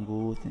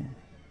manggut-manggut.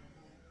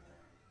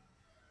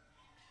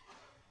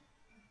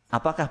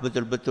 Apakah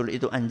betul-betul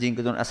itu anjing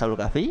keturunan Ashabul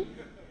Kahfi?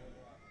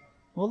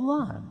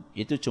 Wallah,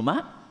 itu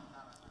cuma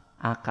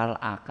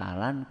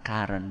akal-akalan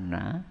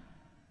karena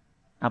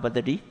apa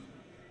tadi?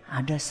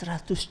 Ada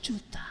 100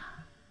 juta.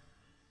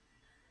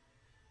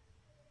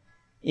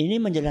 Ini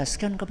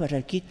menjelaskan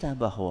kepada kita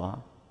bahwa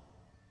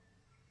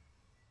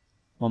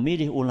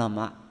memilih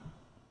ulama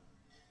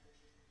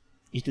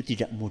itu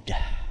tidak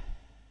mudah.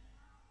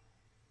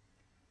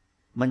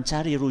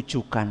 Mencari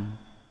rujukan,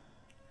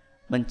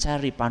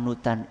 mencari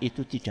panutan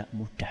itu tidak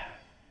mudah.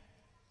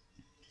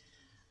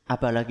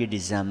 Apalagi di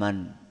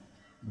zaman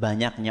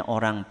banyaknya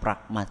orang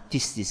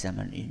pragmatis di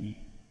zaman ini.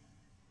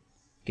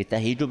 Kita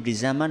hidup di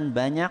zaman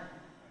banyak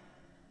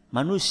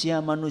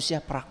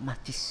manusia-manusia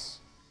pragmatis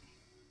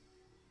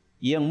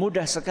yang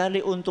mudah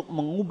sekali untuk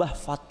mengubah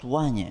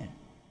fatwanya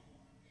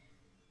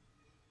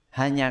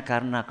hanya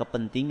karena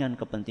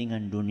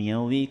kepentingan-kepentingan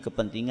duniawi,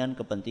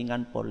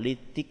 kepentingan-kepentingan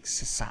politik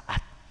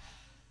sesaat.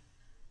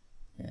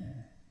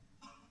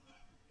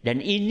 Dan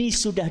ini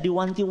sudah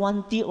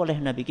diwanti-wanti oleh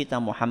Nabi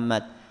kita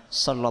Muhammad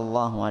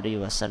sallallahu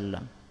alaihi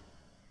wasallam.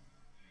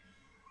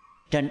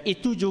 Dan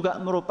itu juga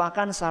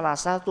merupakan salah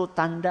satu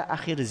tanda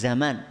akhir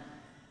zaman.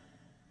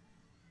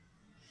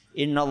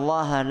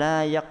 Innallaha la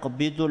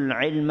yaqbidul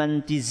ilma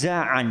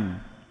intiza'an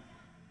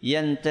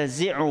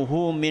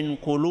yantazi'uhu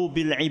min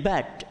qulubil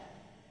ibad.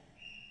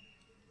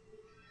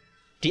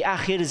 Di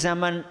akhir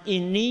zaman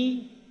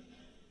ini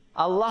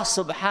Allah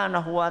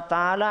subhanahu wa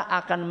ta'ala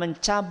akan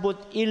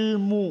mencabut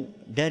ilmu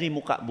dari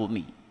muka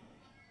bumi.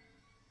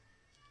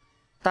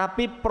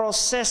 Tapi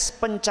proses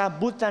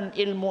pencabutan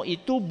ilmu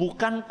itu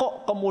bukan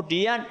kok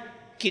kemudian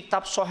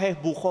kitab Sahih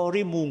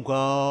Bukhari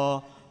munggah,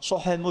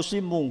 Sahih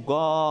Muslim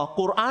munggah,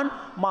 Quran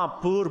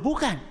mabur,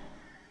 bukan.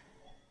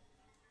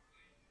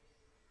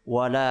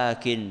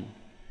 Walakin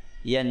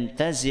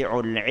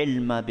yantazi'ul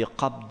ilma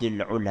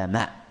biqabdil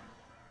ulama.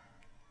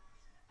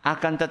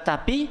 Akan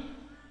tetapi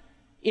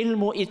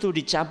ilmu itu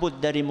dicabut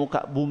dari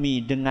muka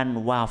bumi dengan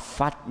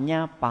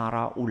wafatnya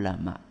para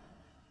ulama.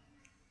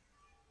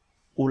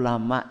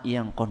 Ulama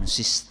yang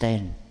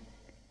konsisten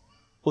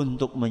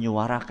untuk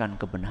menyuarakan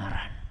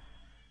kebenaran.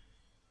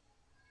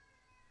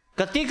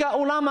 Ketika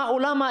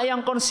ulama-ulama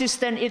yang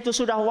konsisten itu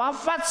sudah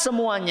wafat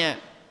semuanya,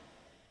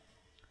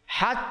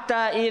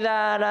 hatta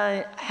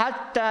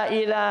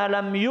idza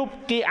lam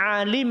yubqi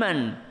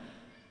aliman,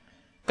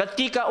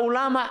 ketika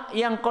ulama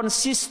yang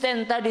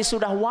konsisten tadi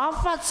sudah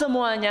wafat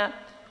semuanya,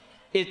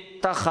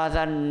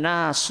 ittakhadhan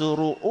nasu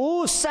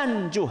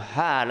ru'usan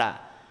juhala,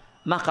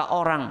 maka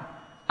orang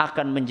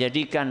akan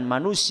menjadikan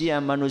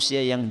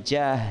manusia-manusia yang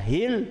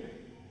jahil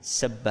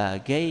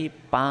sebagai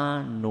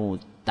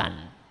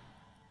panutan.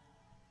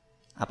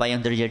 Apa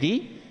yang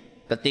terjadi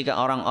ketika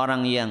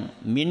orang-orang yang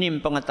minim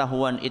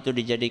pengetahuan itu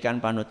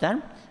dijadikan panutan?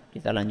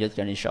 Kita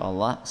lanjutkan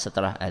insyaallah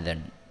setelah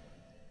adzan.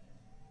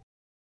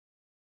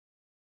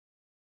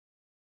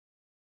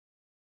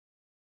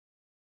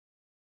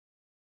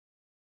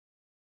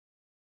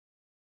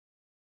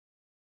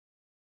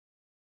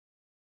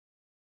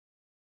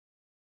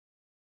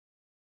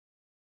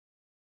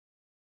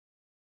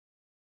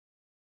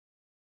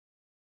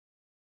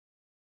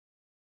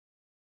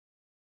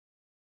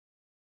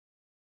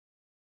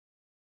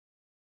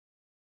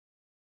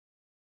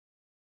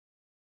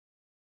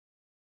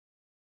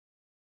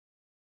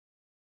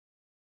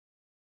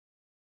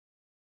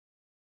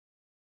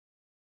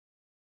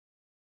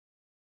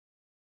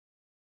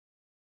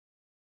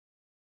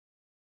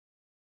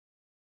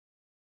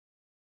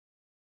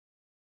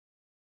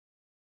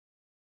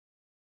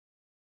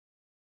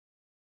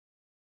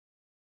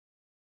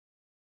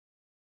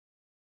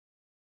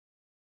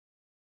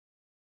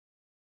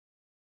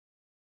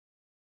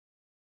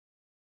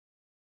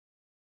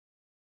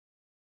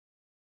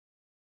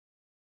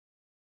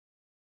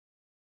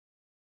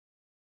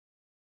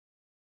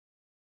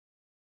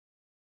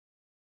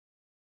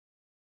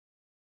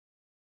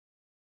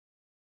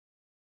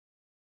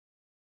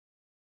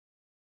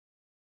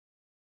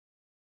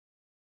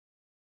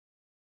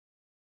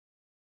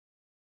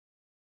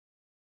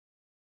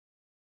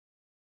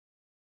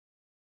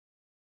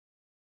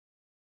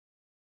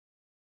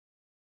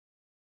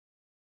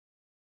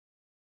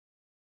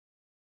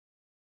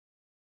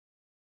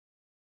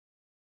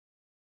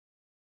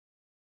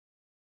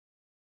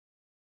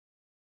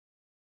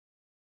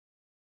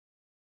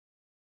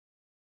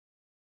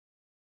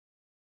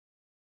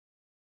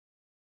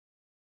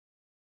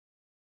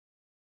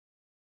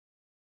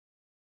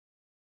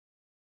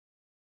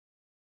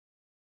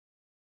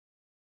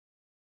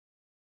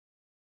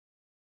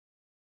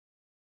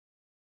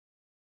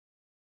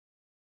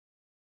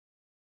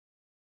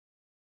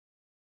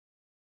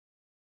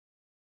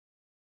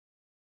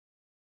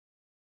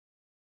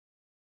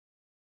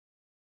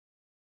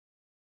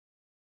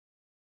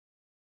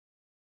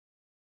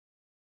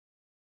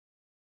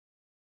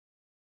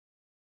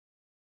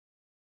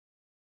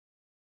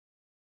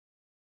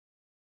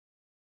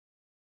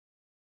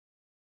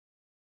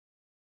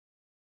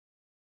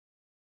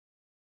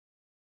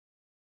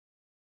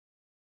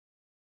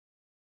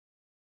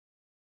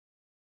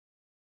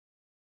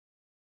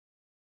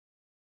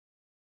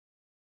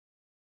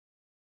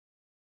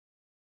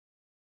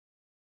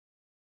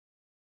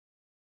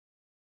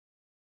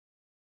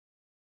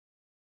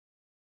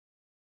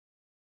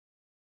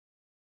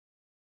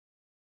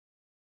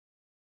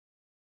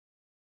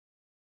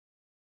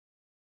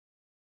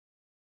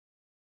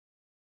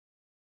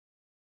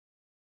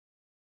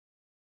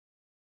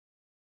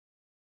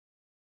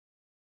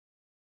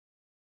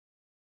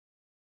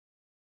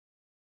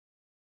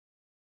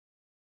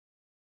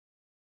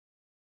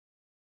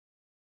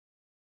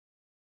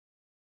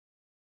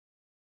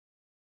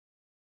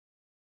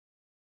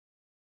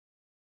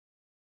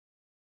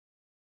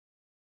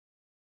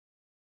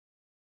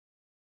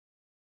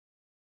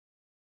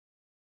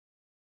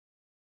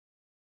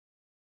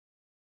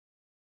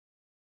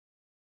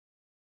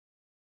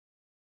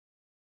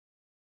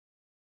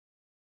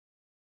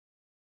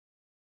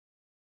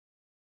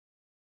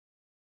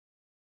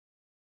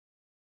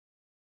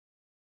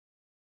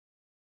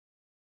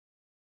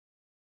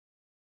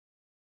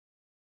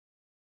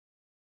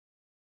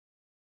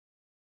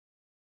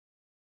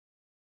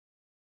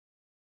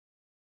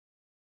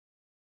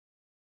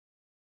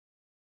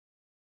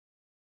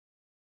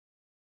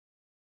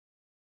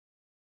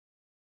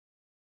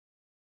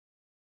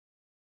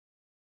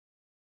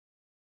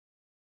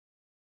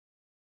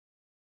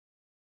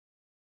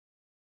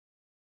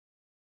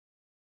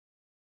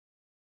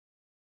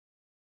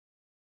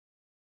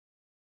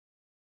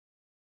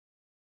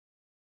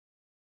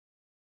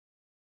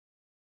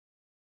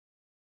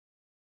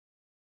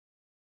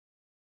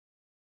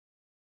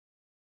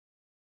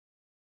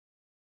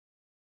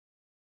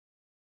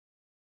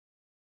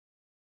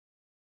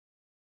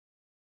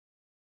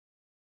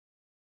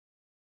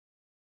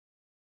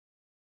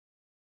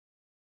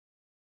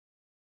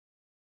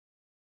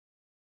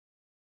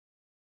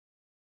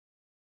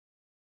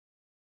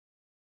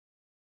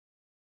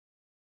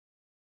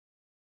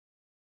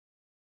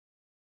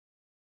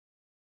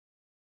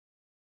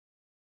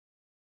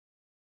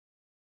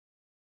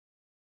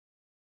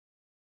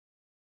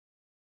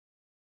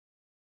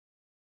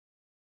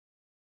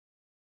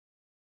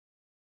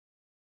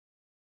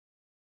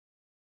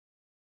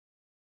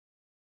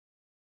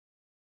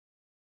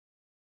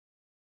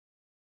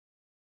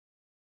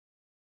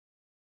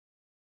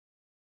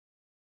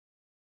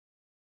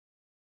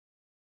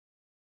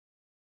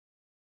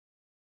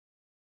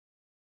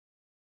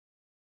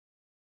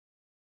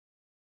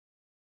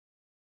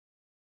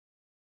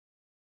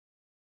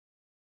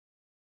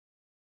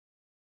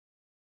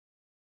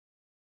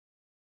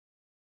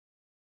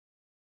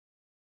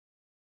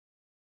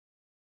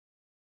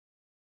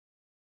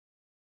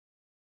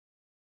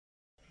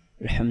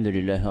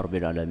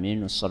 Alhamdulillahirabbil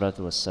alamin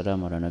wassalatu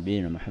wassalamu ala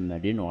nabiyyina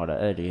Muhammadin wa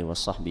ala alihi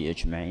washabbihi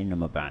ajma'in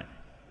amma ba'd.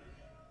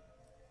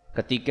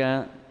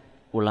 Ketika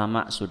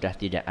ulama sudah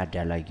tidak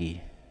ada lagi,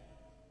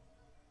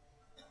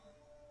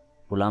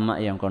 ulama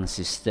yang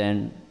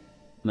konsisten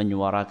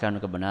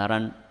menyuarakan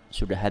kebenaran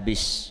sudah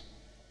habis,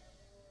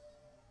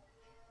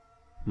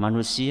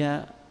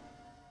 manusia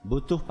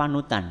butuh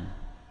panutan.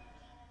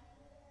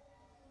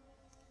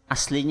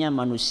 Aslinya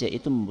manusia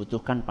itu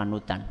membutuhkan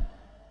panutan.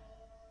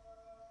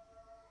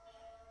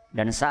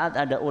 Dan saat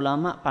ada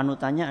ulama,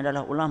 panutannya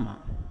adalah ulama.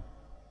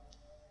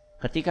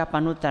 Ketika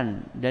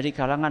panutan dari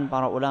kalangan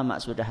para ulama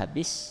sudah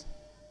habis,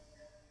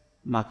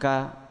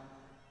 maka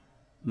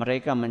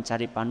mereka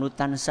mencari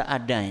panutan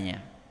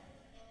seadanya.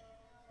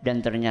 Dan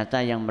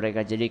ternyata yang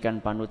mereka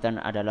jadikan panutan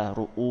adalah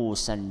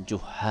ru'usan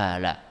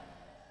juhala,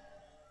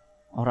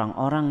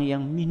 orang-orang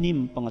yang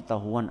minim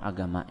pengetahuan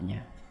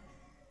agamanya.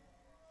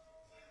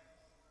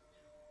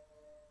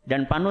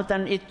 Dan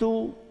panutan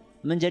itu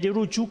menjadi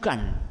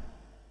rujukan.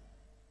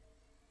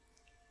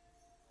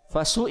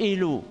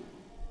 Fasu'ilu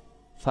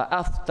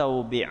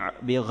fa'aftau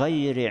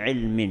bighairi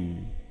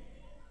ilmin.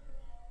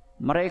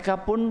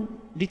 Mereka pun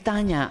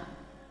ditanya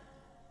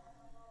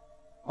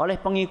oleh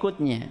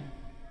pengikutnya,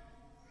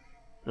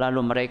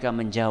 lalu mereka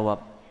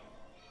menjawab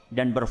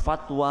dan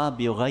berfatwa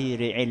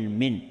bighairi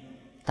ilmin,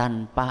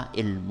 tanpa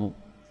ilmu.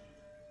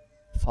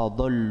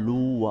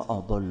 Fadallu wa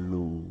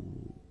adallu.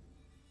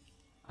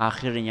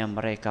 Akhirnya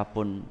mereka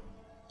pun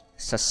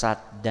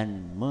sesat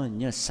dan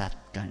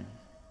menyesatkan.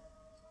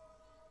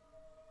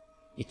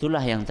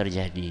 Itulah yang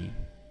terjadi.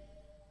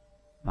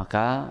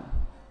 Maka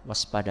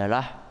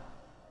waspadalah,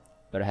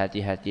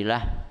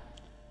 berhati-hatilah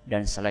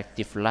dan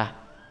selektiflah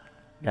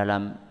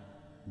dalam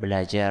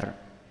belajar,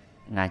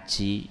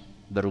 ngaji,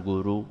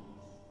 berguru.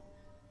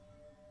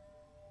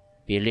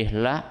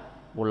 Pilihlah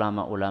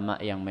ulama-ulama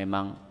yang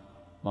memang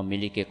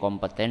memiliki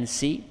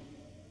kompetensi,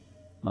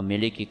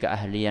 memiliki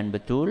keahlian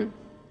betul,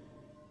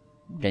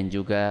 dan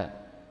juga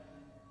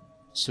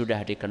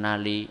sudah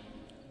dikenali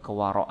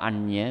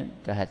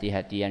kewaroannya,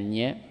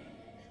 kehati-hatiannya,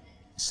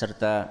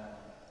 serta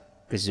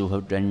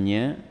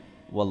kezuhudannya.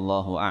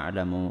 Wallahu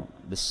a'lamu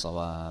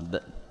bissawab.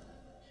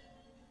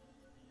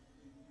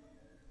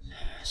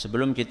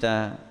 Sebelum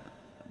kita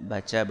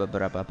baca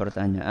beberapa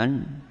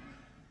pertanyaan,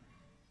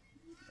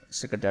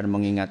 sekedar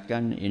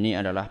mengingatkan ini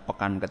adalah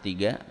pekan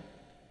ketiga.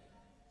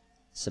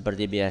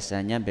 Seperti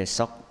biasanya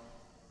besok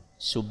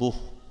subuh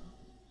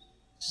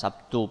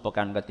Sabtu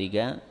pekan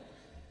ketiga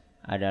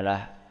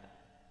adalah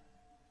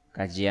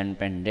kajian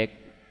pendek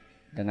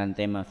dengan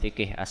tema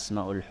fikih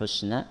Asmaul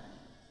Husna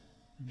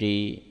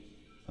di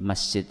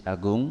Masjid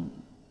Agung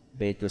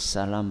Baitus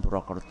Salam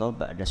Purwokerto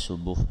ba'da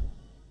subuh.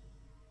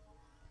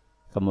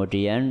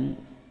 Kemudian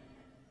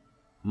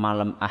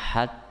malam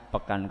Ahad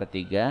pekan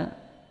ketiga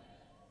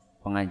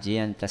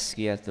pengajian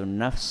Tazkiyatun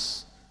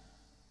Nafs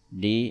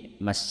di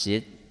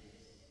Masjid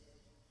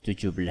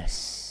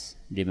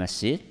 17. Di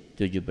Masjid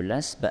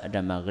 17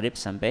 ba'da maghrib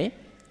sampai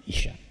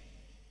isya.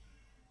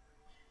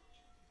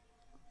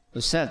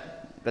 Ustaz,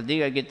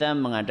 ketika kita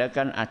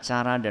mengadakan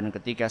acara dan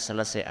ketika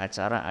selesai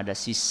acara ada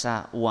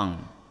sisa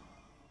uang,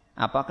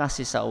 apakah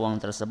sisa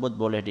uang tersebut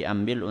boleh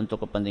diambil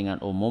untuk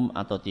kepentingan umum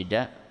atau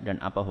tidak, dan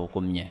apa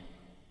hukumnya?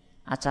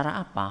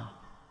 Acara apa?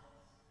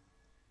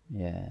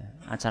 Ya,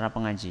 acara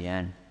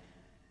pengajian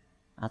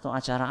atau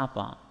acara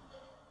apa?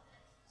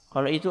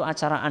 Kalau itu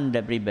acara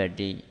Anda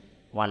pribadi,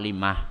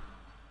 walimah,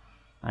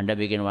 Anda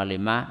bikin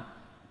walimah,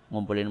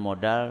 ngumpulin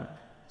modal,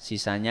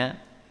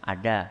 sisanya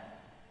ada,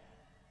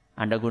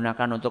 Anda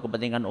gunakan untuk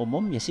kepentingan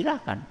umum, ya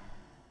silakan.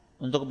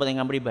 Untuk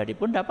kepentingan pribadi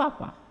pun tidak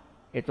apa-apa.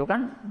 Itu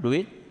kan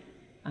duit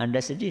Anda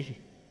sendiri.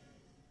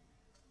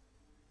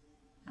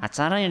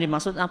 Acara yang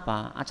dimaksud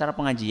apa? Acara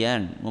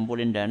pengajian,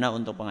 ngumpulin dana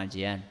untuk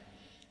pengajian.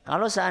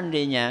 Kalau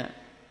seandainya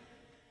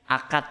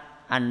akad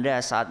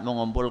Anda saat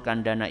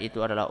mengumpulkan dana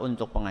itu adalah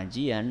untuk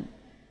pengajian,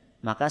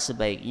 maka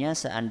sebaiknya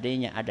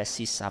seandainya ada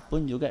sisa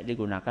pun juga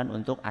digunakan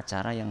untuk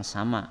acara yang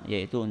sama,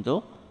 yaitu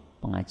untuk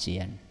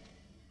pengajian.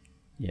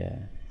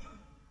 Ya.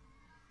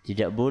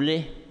 Tidak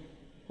boleh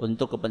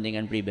untuk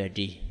kepentingan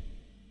pribadi.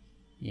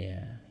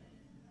 Ya.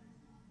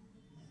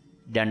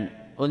 Dan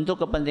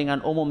untuk kepentingan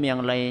umum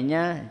yang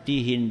lainnya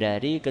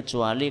dihindari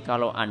kecuali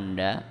kalau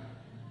Anda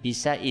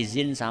bisa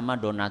izin sama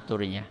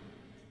donaturnya.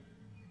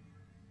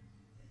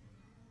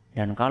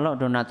 Dan kalau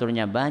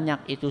donaturnya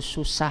banyak itu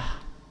susah.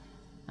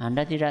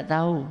 Anda tidak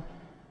tahu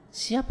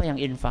siapa yang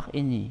infak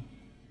ini.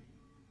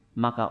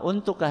 Maka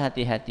untuk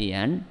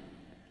kehati-hatian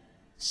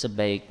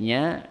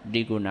sebaiknya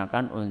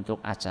digunakan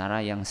untuk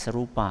acara yang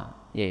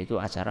serupa, yaitu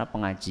acara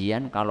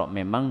pengajian kalau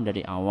memang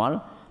dari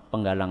awal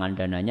penggalangan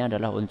dananya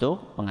adalah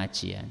untuk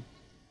pengajian.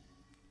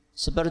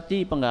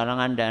 Seperti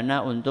penggalangan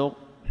dana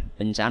untuk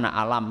bencana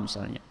alam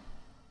misalnya.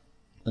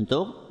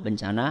 Untuk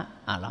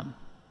bencana alam.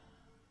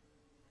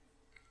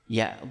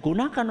 Ya,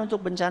 gunakan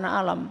untuk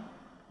bencana alam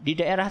di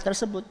daerah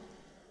tersebut.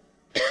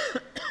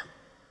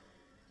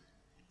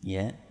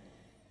 Ya.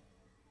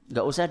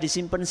 Enggak usah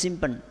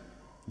disimpan-simpan.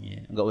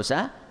 Ya, enggak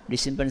usah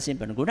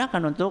disimpan-simpan.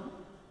 Gunakan untuk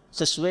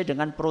sesuai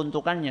dengan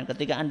peruntukannya.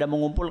 Ketika Anda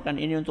mengumpulkan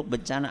ini untuk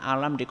bencana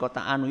alam di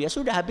kota Anu, ya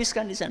sudah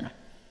habiskan di sana.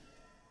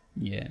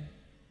 Ya.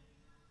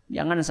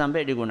 Jangan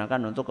sampai digunakan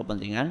untuk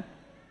kepentingan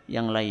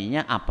yang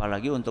lainnya,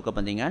 apalagi untuk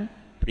kepentingan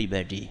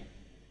pribadi.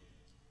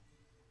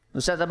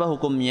 Ustaz, apa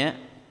hukumnya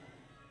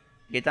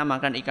kita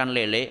makan ikan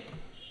lele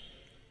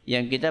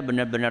yang kita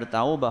benar-benar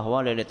tahu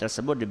bahwa lele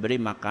tersebut diberi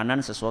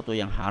makanan sesuatu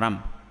yang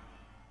haram,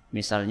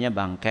 misalnya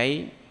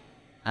bangkai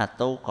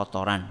atau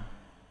kotoran?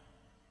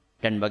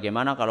 Dan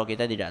bagaimana kalau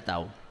kita tidak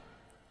tahu?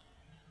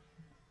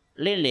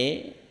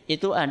 Lele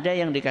itu ada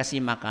yang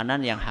dikasih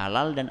makanan yang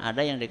halal dan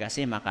ada yang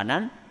dikasih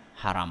makanan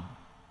haram.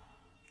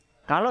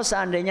 Kalau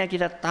seandainya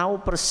kita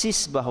tahu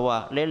persis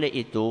bahwa lele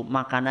itu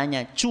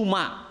makanannya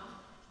cuma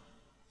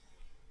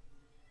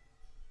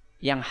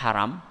yang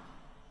haram,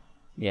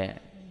 ya,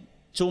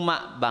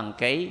 cuma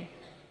bangkai,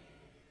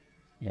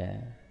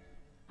 ya,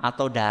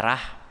 atau darah.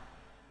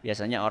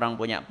 Biasanya orang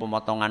punya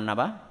pemotongan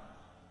apa?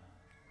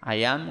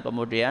 Ayam,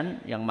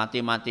 kemudian yang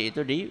mati-mati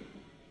itu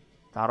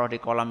ditaruh di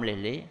kolam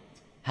lele,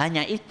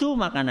 hanya itu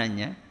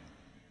makanannya.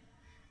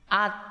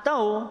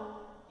 Atau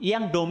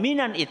yang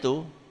dominan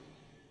itu,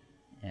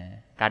 ya,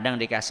 kadang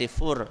dikasih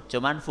fur,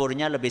 cuman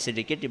furnya lebih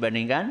sedikit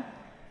dibandingkan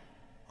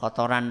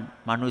kotoran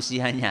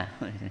manusianya.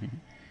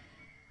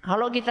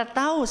 Kalau kita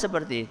tahu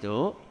seperti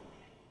itu,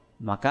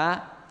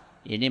 maka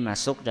ini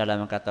masuk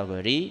dalam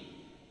kategori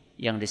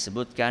yang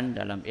disebutkan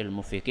dalam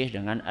ilmu fikih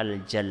dengan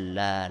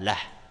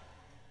al-jallalah.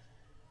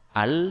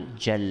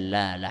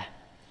 Al-jallalah.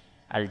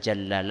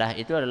 Al-jallalah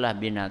itu adalah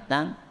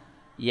binatang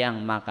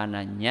yang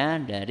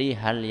makanannya dari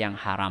hal yang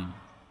haram.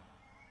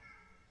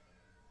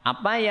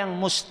 Apa yang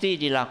mesti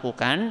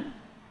dilakukan?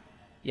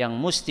 Yang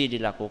mesti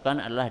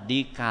dilakukan adalah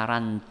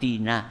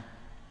dikarantina.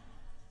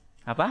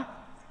 Apa?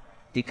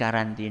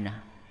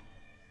 Dikarantina.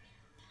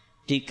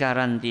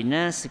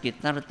 Dikarantina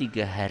sekitar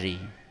 3 hari.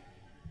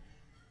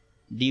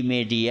 Di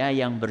media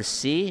yang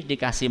bersih,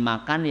 dikasih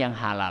makan yang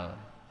halal.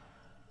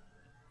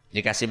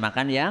 Dikasih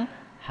makan yang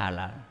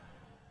halal.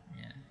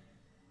 Ya.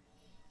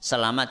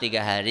 Selama 3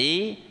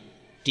 hari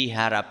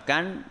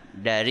diharapkan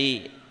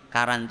dari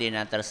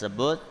karantina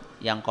tersebut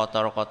yang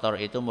kotor-kotor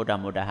itu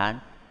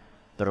mudah-mudahan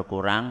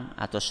berkurang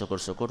atau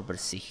syukur-syukur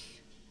bersih.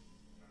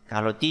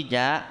 Kalau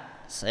tidak,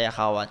 saya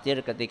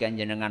khawatir ketika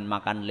jenengan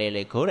makan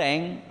lele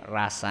goreng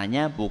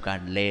rasanya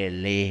bukan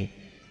lele.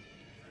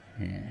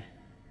 Ya.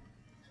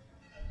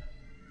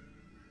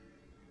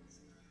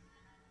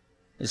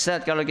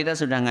 Ustaz, kalau kita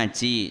sudah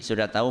ngaji,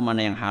 sudah tahu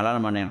mana yang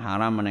halal, mana yang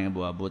haram, mana yang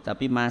abu-abu,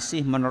 tapi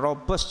masih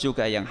menerobos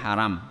juga yang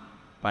haram,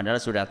 padahal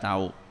sudah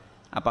tahu,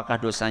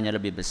 apakah dosanya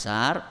lebih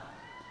besar?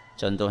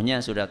 Contohnya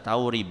sudah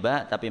tahu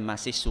riba, tapi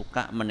masih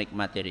suka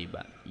menikmati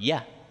riba.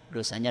 Ya,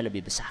 dosanya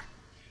lebih besar.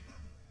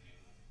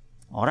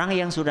 Orang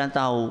yang sudah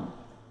tahu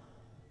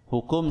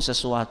hukum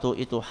sesuatu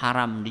itu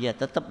haram, dia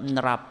tetap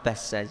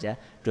menerabas saja,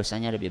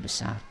 dosanya lebih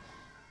besar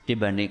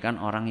dibandingkan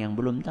orang yang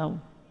belum tahu.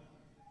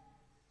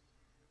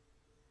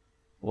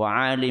 Wa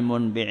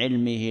 'alimun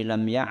bi'ilmihi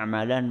lam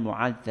ya'malan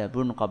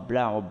mu'adzabun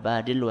qabla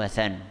 'ubadil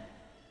wathan.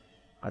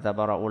 Kata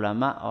para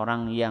ulama,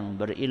 orang yang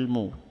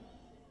berilmu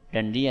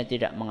dan dia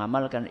tidak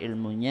mengamalkan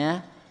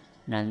ilmunya,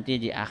 nanti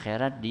di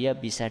akhirat dia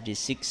bisa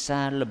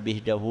disiksa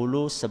lebih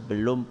dahulu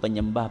sebelum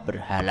penyembah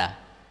berhala.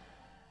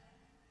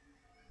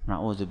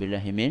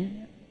 Na'udzubillahi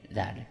min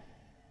dzalik.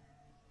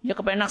 Ya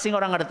kepenak sing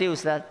orang ngerti,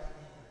 Ustaz.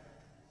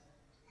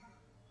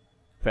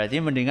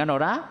 Berarti mendingan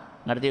orang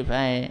ngerti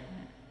baik.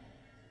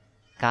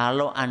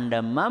 Kalau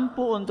Anda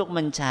mampu untuk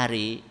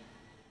mencari,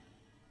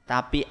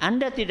 tapi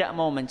Anda tidak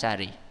mau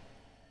mencari.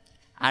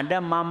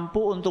 Anda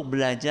mampu untuk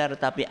belajar,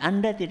 tapi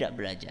Anda tidak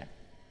belajar.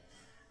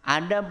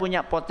 Anda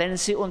punya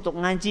potensi untuk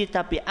ngaji,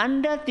 tapi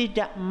Anda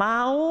tidak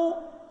mau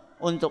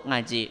untuk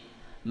ngaji.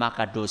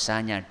 Maka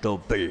dosanya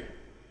double.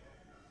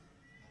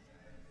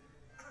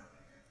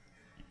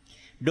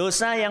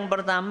 Dosa yang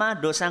pertama,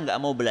 dosa nggak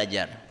mau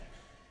belajar.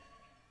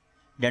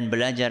 Dan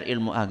belajar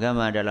ilmu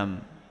agama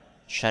dalam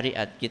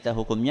syariat kita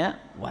hukumnya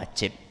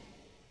wajib.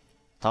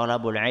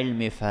 Talabul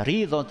ilmi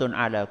faridhatun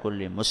ala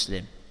kulli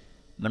muslim.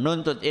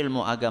 Menuntut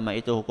ilmu agama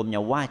itu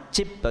hukumnya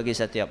wajib bagi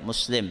setiap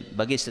muslim,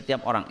 bagi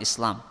setiap orang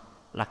Islam,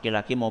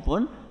 laki-laki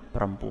maupun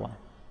perempuan.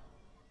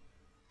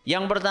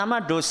 Yang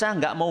pertama, dosa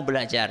enggak mau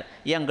belajar.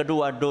 Yang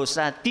kedua,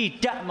 dosa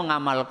tidak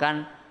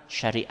mengamalkan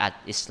syariat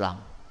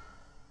Islam.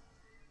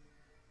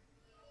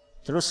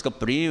 Terus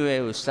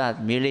kepriwe Ustaz,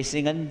 milih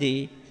sing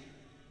endi?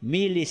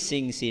 Milih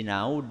sing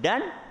sinau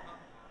dan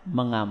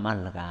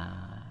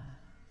mengamalkan.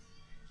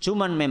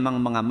 Cuman memang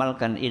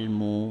mengamalkan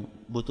ilmu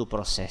butuh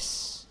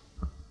proses.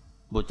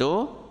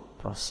 Butuh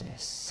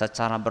proses.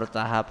 Secara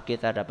bertahap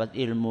kita dapat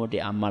ilmu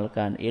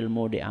diamalkan,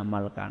 ilmu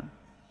diamalkan.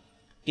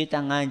 Kita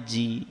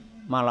ngaji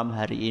malam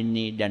hari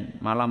ini dan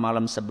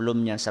malam-malam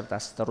sebelumnya serta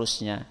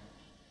seterusnya.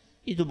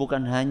 Itu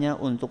bukan hanya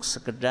untuk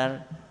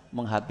sekedar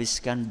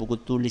menghabiskan buku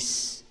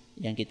tulis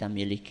yang kita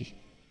miliki.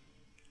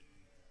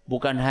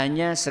 Bukan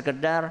hanya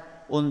sekedar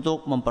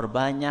untuk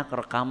memperbanyak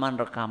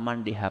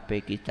rekaman-rekaman di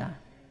HP kita.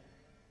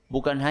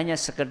 Bukan hanya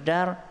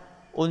sekedar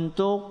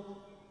untuk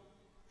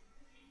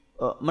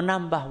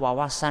menambah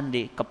wawasan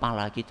di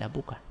kepala kita,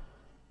 bukan.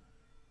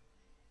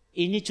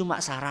 Ini cuma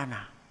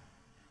sarana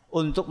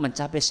untuk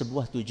mencapai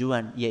sebuah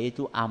tujuan,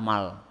 yaitu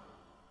amal.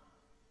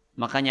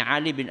 Makanya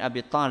Ali bin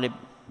Abi Thalib,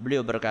 beliau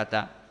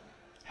berkata,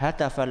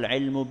 hatafal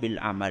ilmu bil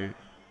amal.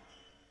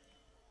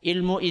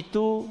 Ilmu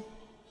itu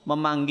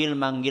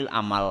memanggil-manggil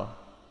amal.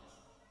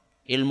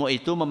 Ilmu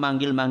itu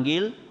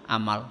memanggil-manggil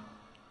amal.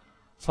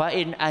 Fa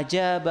in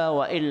ajaba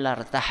wa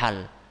illar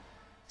tahal.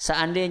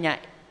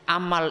 Seandainya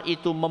amal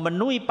itu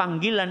memenuhi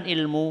panggilan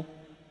ilmu,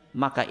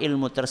 maka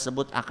ilmu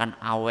tersebut akan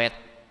awet,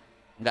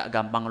 nggak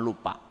gampang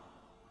lupa.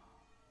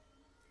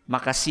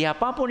 Maka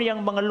siapapun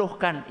yang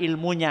mengeluhkan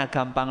ilmunya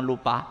gampang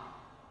lupa,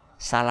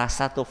 salah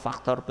satu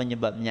faktor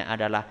penyebabnya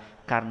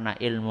adalah karena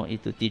ilmu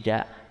itu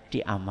tidak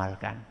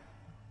diamalkan.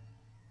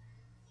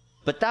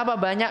 Betapa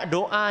banyak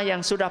doa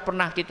yang sudah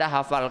pernah kita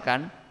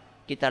hafalkan,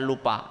 kita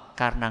lupa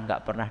karena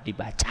nggak pernah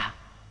dibaca.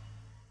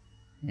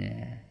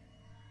 Ya.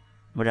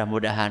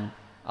 Mudah-mudahan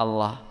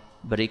Allah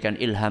berikan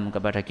ilham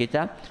kepada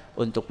kita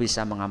untuk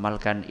bisa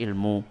mengamalkan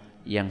ilmu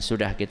yang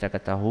sudah kita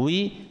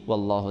ketahui.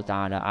 Wallahu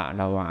ta'ala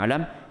a'la wa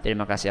alam.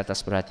 Terima kasih atas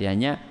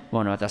perhatiannya.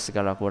 Mohon atas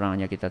segala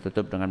kurangnya kita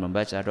tutup dengan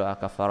membaca doa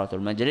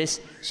kafaratul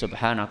majlis.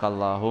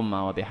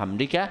 Subhanakallahumma wa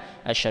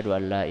bihamdika asyhadu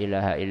an la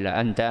ilaha illa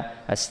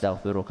anta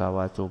astaghfiruka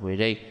wa atubu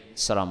ilaik.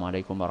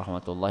 Assalamualaikum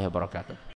warahmatullahi wabarakatuh.